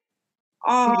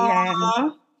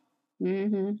 Aww.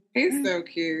 Yeah. He's so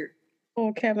cute.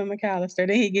 Oh, Kevin McAllister.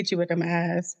 Then he get you with them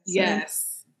eyes. So.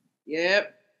 Yes.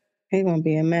 Yep. He gonna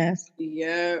be a mess.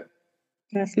 Yep.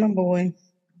 That's my boy.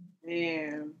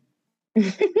 Man.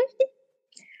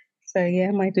 So yeah,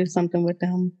 I might do something with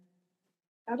them.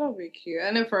 That'll be cute.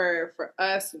 And then for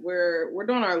us, we're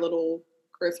doing our little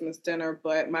Christmas dinner,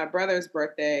 but my brother's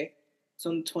birthday is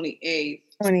on the 28th.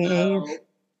 28th. So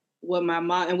what my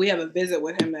mom, and we have a visit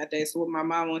with him that day. So what my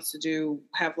mom wants to do,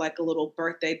 have like a little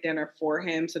birthday dinner for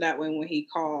him. So that way when he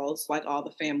calls, like all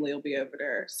the family will be over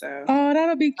there. So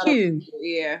that'll be cute.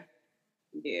 Yeah.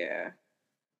 Yeah.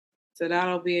 So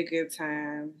that'll be a good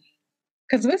time.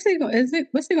 Cause what's he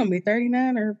gonna be,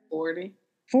 39 or 40?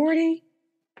 40?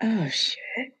 Oh,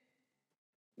 shit.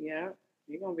 Yeah,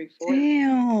 you're gonna be 40.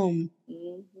 Damn.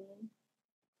 Mm-hmm.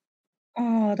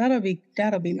 Oh, that'll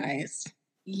be nice.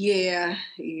 Yeah.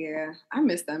 I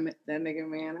miss that nigga,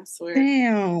 man. I swear.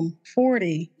 Damn,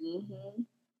 40. Mm-hmm.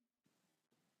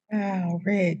 Wow,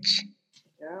 rich.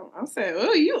 Yeah, I'm saying,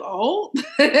 oh, you old.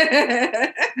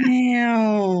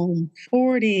 Damn,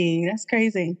 40. That's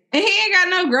crazy. And he ain't got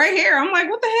no gray hair. I'm like,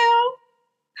 what the hell?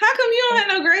 How come you don't have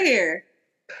no gray hair?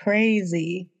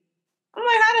 Crazy. I'm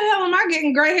like, how the hell am I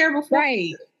getting gray hair before?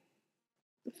 Right.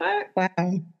 The fuck?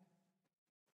 Wow.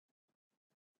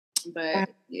 But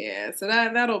yeah, so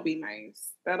that'll be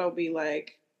nice. That'll be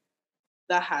like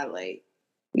the highlight.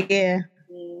 Yeah.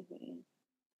 Mm-hmm.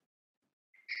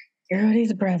 Girl,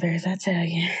 these brothers, I tell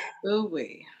you. Ooh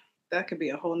wee. That could be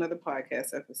a whole nother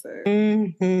podcast episode.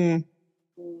 Mm-hmm.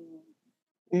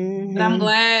 But I'm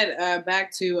glad,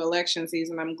 back to election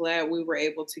season, I'm glad we were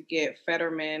able to get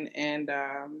Fetterman and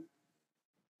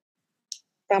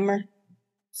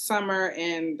Summer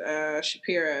and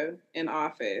Shapiro in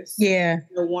office. Yeah.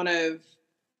 So one of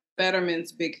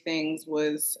Fetterman's big things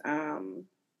was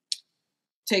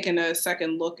taking a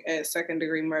second look at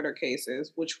second-degree murder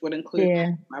cases, which would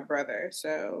include my brother.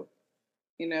 So,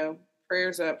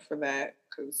 prayers up for that,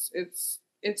 because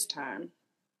it's time.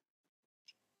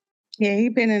 Yeah,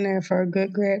 he's been in there for a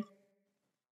good grip.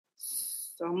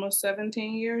 It's almost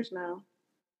 17 years now.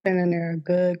 Been in there a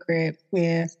good grip.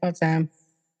 Yeah, it's about time.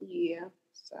 Yeah.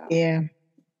 So. Yeah.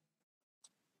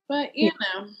 But,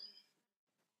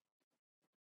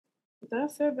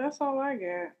 that's it. That's all I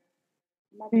got.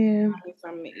 Yeah.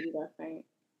 Something to eat, I think.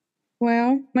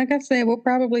 Well, like I said, we'll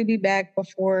probably be back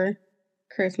before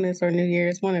Christmas or New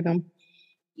Year's, one of them.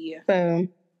 Yeah. So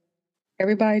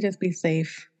everybody just be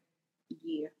safe.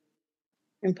 Yeah.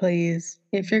 And please,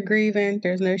 if you're grieving,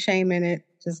 there's no shame in it.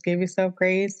 Just give yourself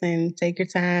grace and take your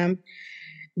time.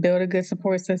 Build a good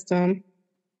support system.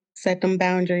 Set them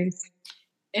boundaries.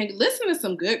 And listen to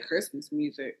some good Christmas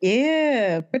music.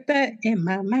 Yeah, put that in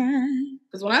my mind.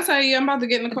 Because when I tell you I'm about to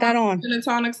get in the car with gin and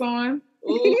tonics on,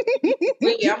 ooh,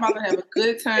 yeah, I'm about to have a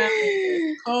good time in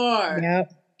the car.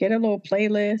 Yep. Get a little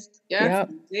playlist. Yes,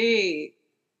 indeed.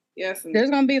 Yes, indeed. There's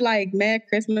going to be like mad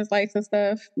Christmas lights and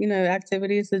stuff,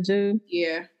 activities to do.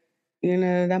 Yeah.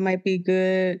 That might be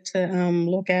good to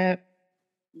look at.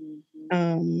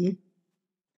 Mm-hmm.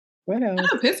 What else? I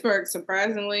know Pittsburgh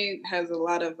surprisingly has a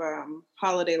lot of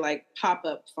holiday like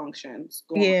pop-up functions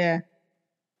going on.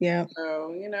 Yeah.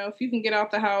 So, if you can get out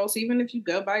the house, even if you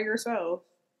go by yourself,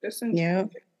 just enjoy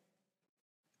it.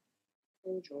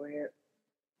 Enjoy it.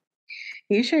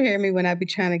 You should hear me when I be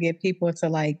trying to get people to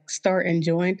like start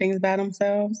enjoying things by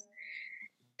themselves.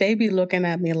 They be looking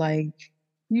at me like,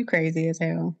 you crazy as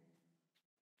hell.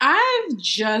 I've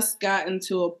just gotten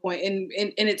to a point, and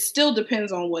it still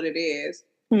depends on what it is.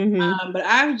 Mm-hmm. But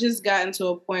I've just gotten to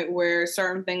a point where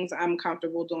certain things I'm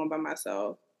comfortable doing by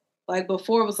myself. Like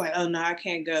before, it was like, oh no, I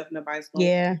can't go if nobody's going.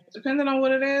 Yeah. Depending on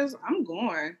what it is, I'm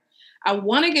going. I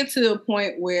want to get to a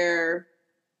point where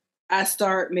I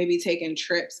start maybe taking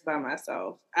trips by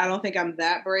myself. I don't think I'm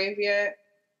that brave yet,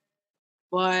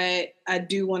 but I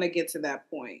do want to get to that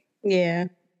point. Yeah.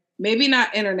 Maybe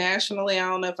not internationally. I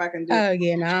don't know if I can do. Oh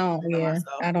yeah, no, yeah.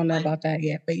 I don't know about that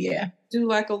yet, but yeah. Do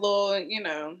like a little,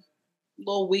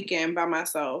 little weekend by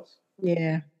myself.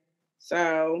 Yeah.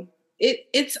 So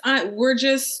we're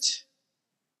just,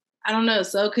 I don't know,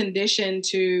 so conditioned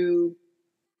to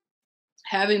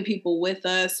having people with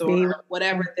us or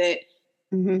whatever that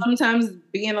sometimes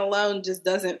being alone just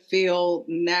doesn't feel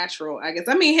natural, I guess.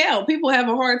 I mean, hell, people have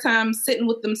a hard time sitting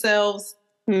with themselves.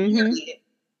 So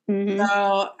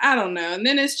I don't know. And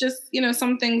then it's just,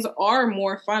 some things are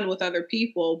more fun with other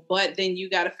people, but then you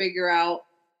got to figure out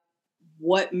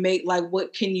what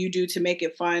can you do to make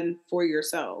it fun for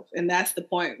yourself? And that's the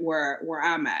point where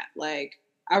I'm at. Like,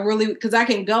 because I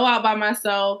can go out by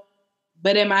myself,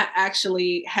 but am I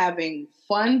actually having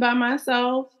fun by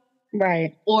myself?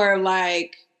 Right. Or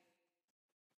like,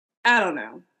 I don't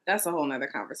know. That's a whole nother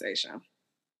conversation.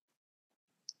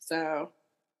 So.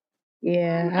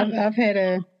 Yeah, I've had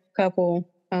a couple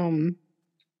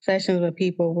sessions with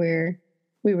people where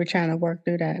we were trying to work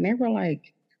through that, and they were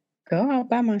like, go out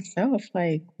by myself.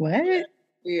 Like, what?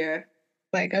 Yeah.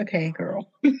 Like, okay,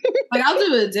 girl. Like, I'll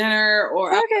do a dinner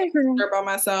or I'll go to dinner by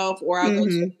myself or I'll go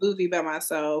to a movie by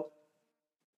myself.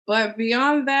 But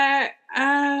beyond that,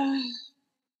 I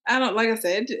don't, like I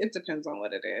said, it depends on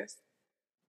what it is.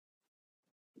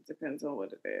 It depends on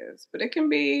what it is. But it can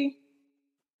be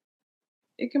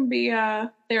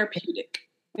therapeutic.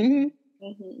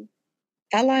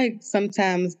 I like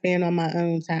sometimes being on my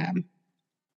own time.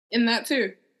 In that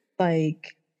too.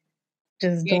 Like,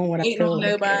 just doing what I ain't feel on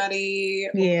like. Nobody.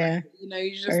 Yeah. Or,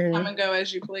 you just come and go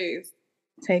as you please.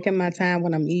 Taking my time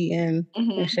when I'm eating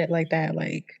and shit like that.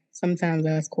 Like, sometimes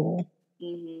that's cool.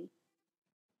 Mm-hmm.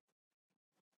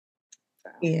 So.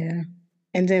 Yeah.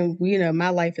 And then, my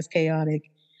life is chaotic.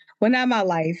 Well, not my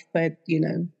life, but,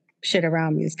 shit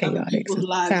around me is chaotic.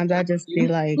 Sometimes I just be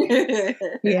like,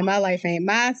 yeah, my life ain't,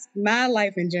 my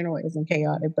life in general isn't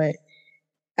chaotic, but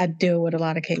I deal with a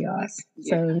lot of chaos. Yeah.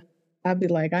 So I'd be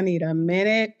like, I need a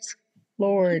minute,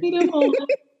 Lord. Need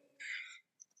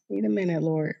a minute,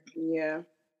 Lord. Yeah.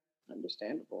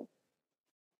 Understandable.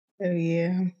 Oh,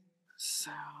 yeah.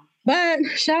 So. But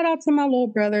shout out to my little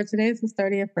brother. Today's his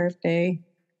 30th birthday.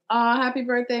 Oh, happy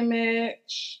birthday,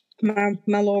 Mitch. My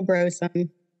little bro son.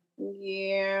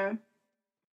 Yeah.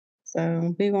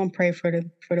 So we gonna pray for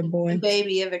the boy. The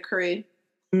baby of the crew.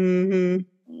 Mm-hmm.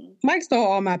 Mike stole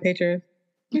all my pictures.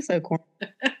 He's so corny.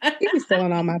 He be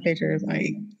stealing all my pictures.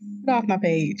 Like, get off my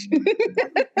page.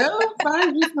 Go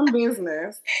find you some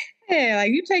business. Yeah,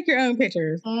 like you take your own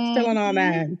pictures. Stealing all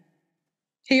mine.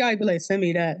 He always be like, send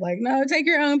me that. Like, no, take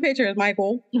your own pictures,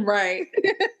 Michael. Right.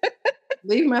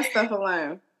 Leave my stuff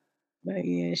alone. But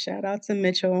yeah, shout out to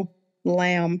Mitchell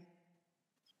Lamb.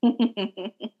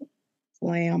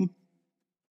 Lamb.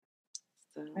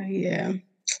 Yeah.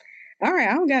 All right,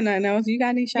 I don't got nothing else. You got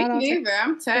any shout outs? Me neither.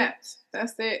 I'm tapped.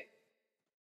 That's it.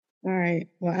 All right.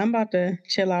 Well, I'm about to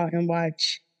chill out and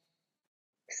watch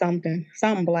something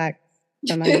black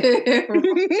tonight.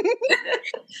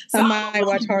 I might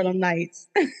watch Harlem Nights.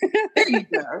 There you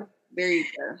go.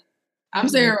 I'm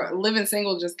saying Living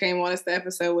Single just came on. It's the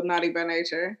episode with Naughty by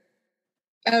Nature.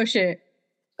 Oh shit.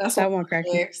 That's that one cracked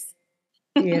me.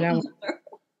 Yeah, that one.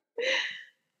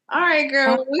 All right,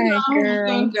 girl. We're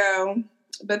gonna go.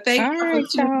 But thank you for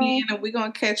tuning in, and we're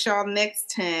gonna catch y'all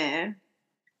next time.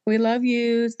 We love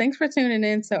you. Thanks for tuning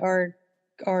in to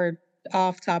our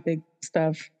off-topic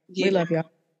stuff. Yeah. We love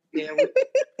y'all. Yeah. And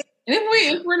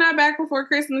if we're not back before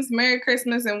Christmas, Merry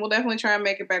Christmas, and we'll definitely try and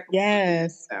make it back.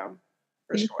 Yes. So,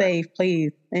 be safe,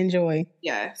 please. Enjoy.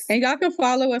 Yes. And y'all can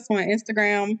follow us on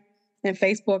Instagram and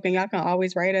Facebook, and y'all can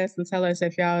always write us and tell us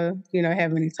if y'all,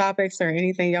 have any topics or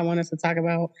anything y'all want us to talk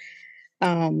about.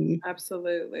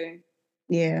 Absolutely.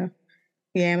 Yeah.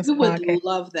 Yeah. We would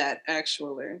love that,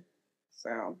 actually.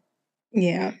 So.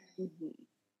 Yeah. Mm-hmm.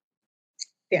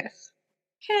 Yes.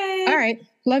 Okay. All right.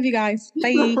 Love you guys.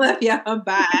 Bye. Love y'all.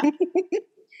 Bye.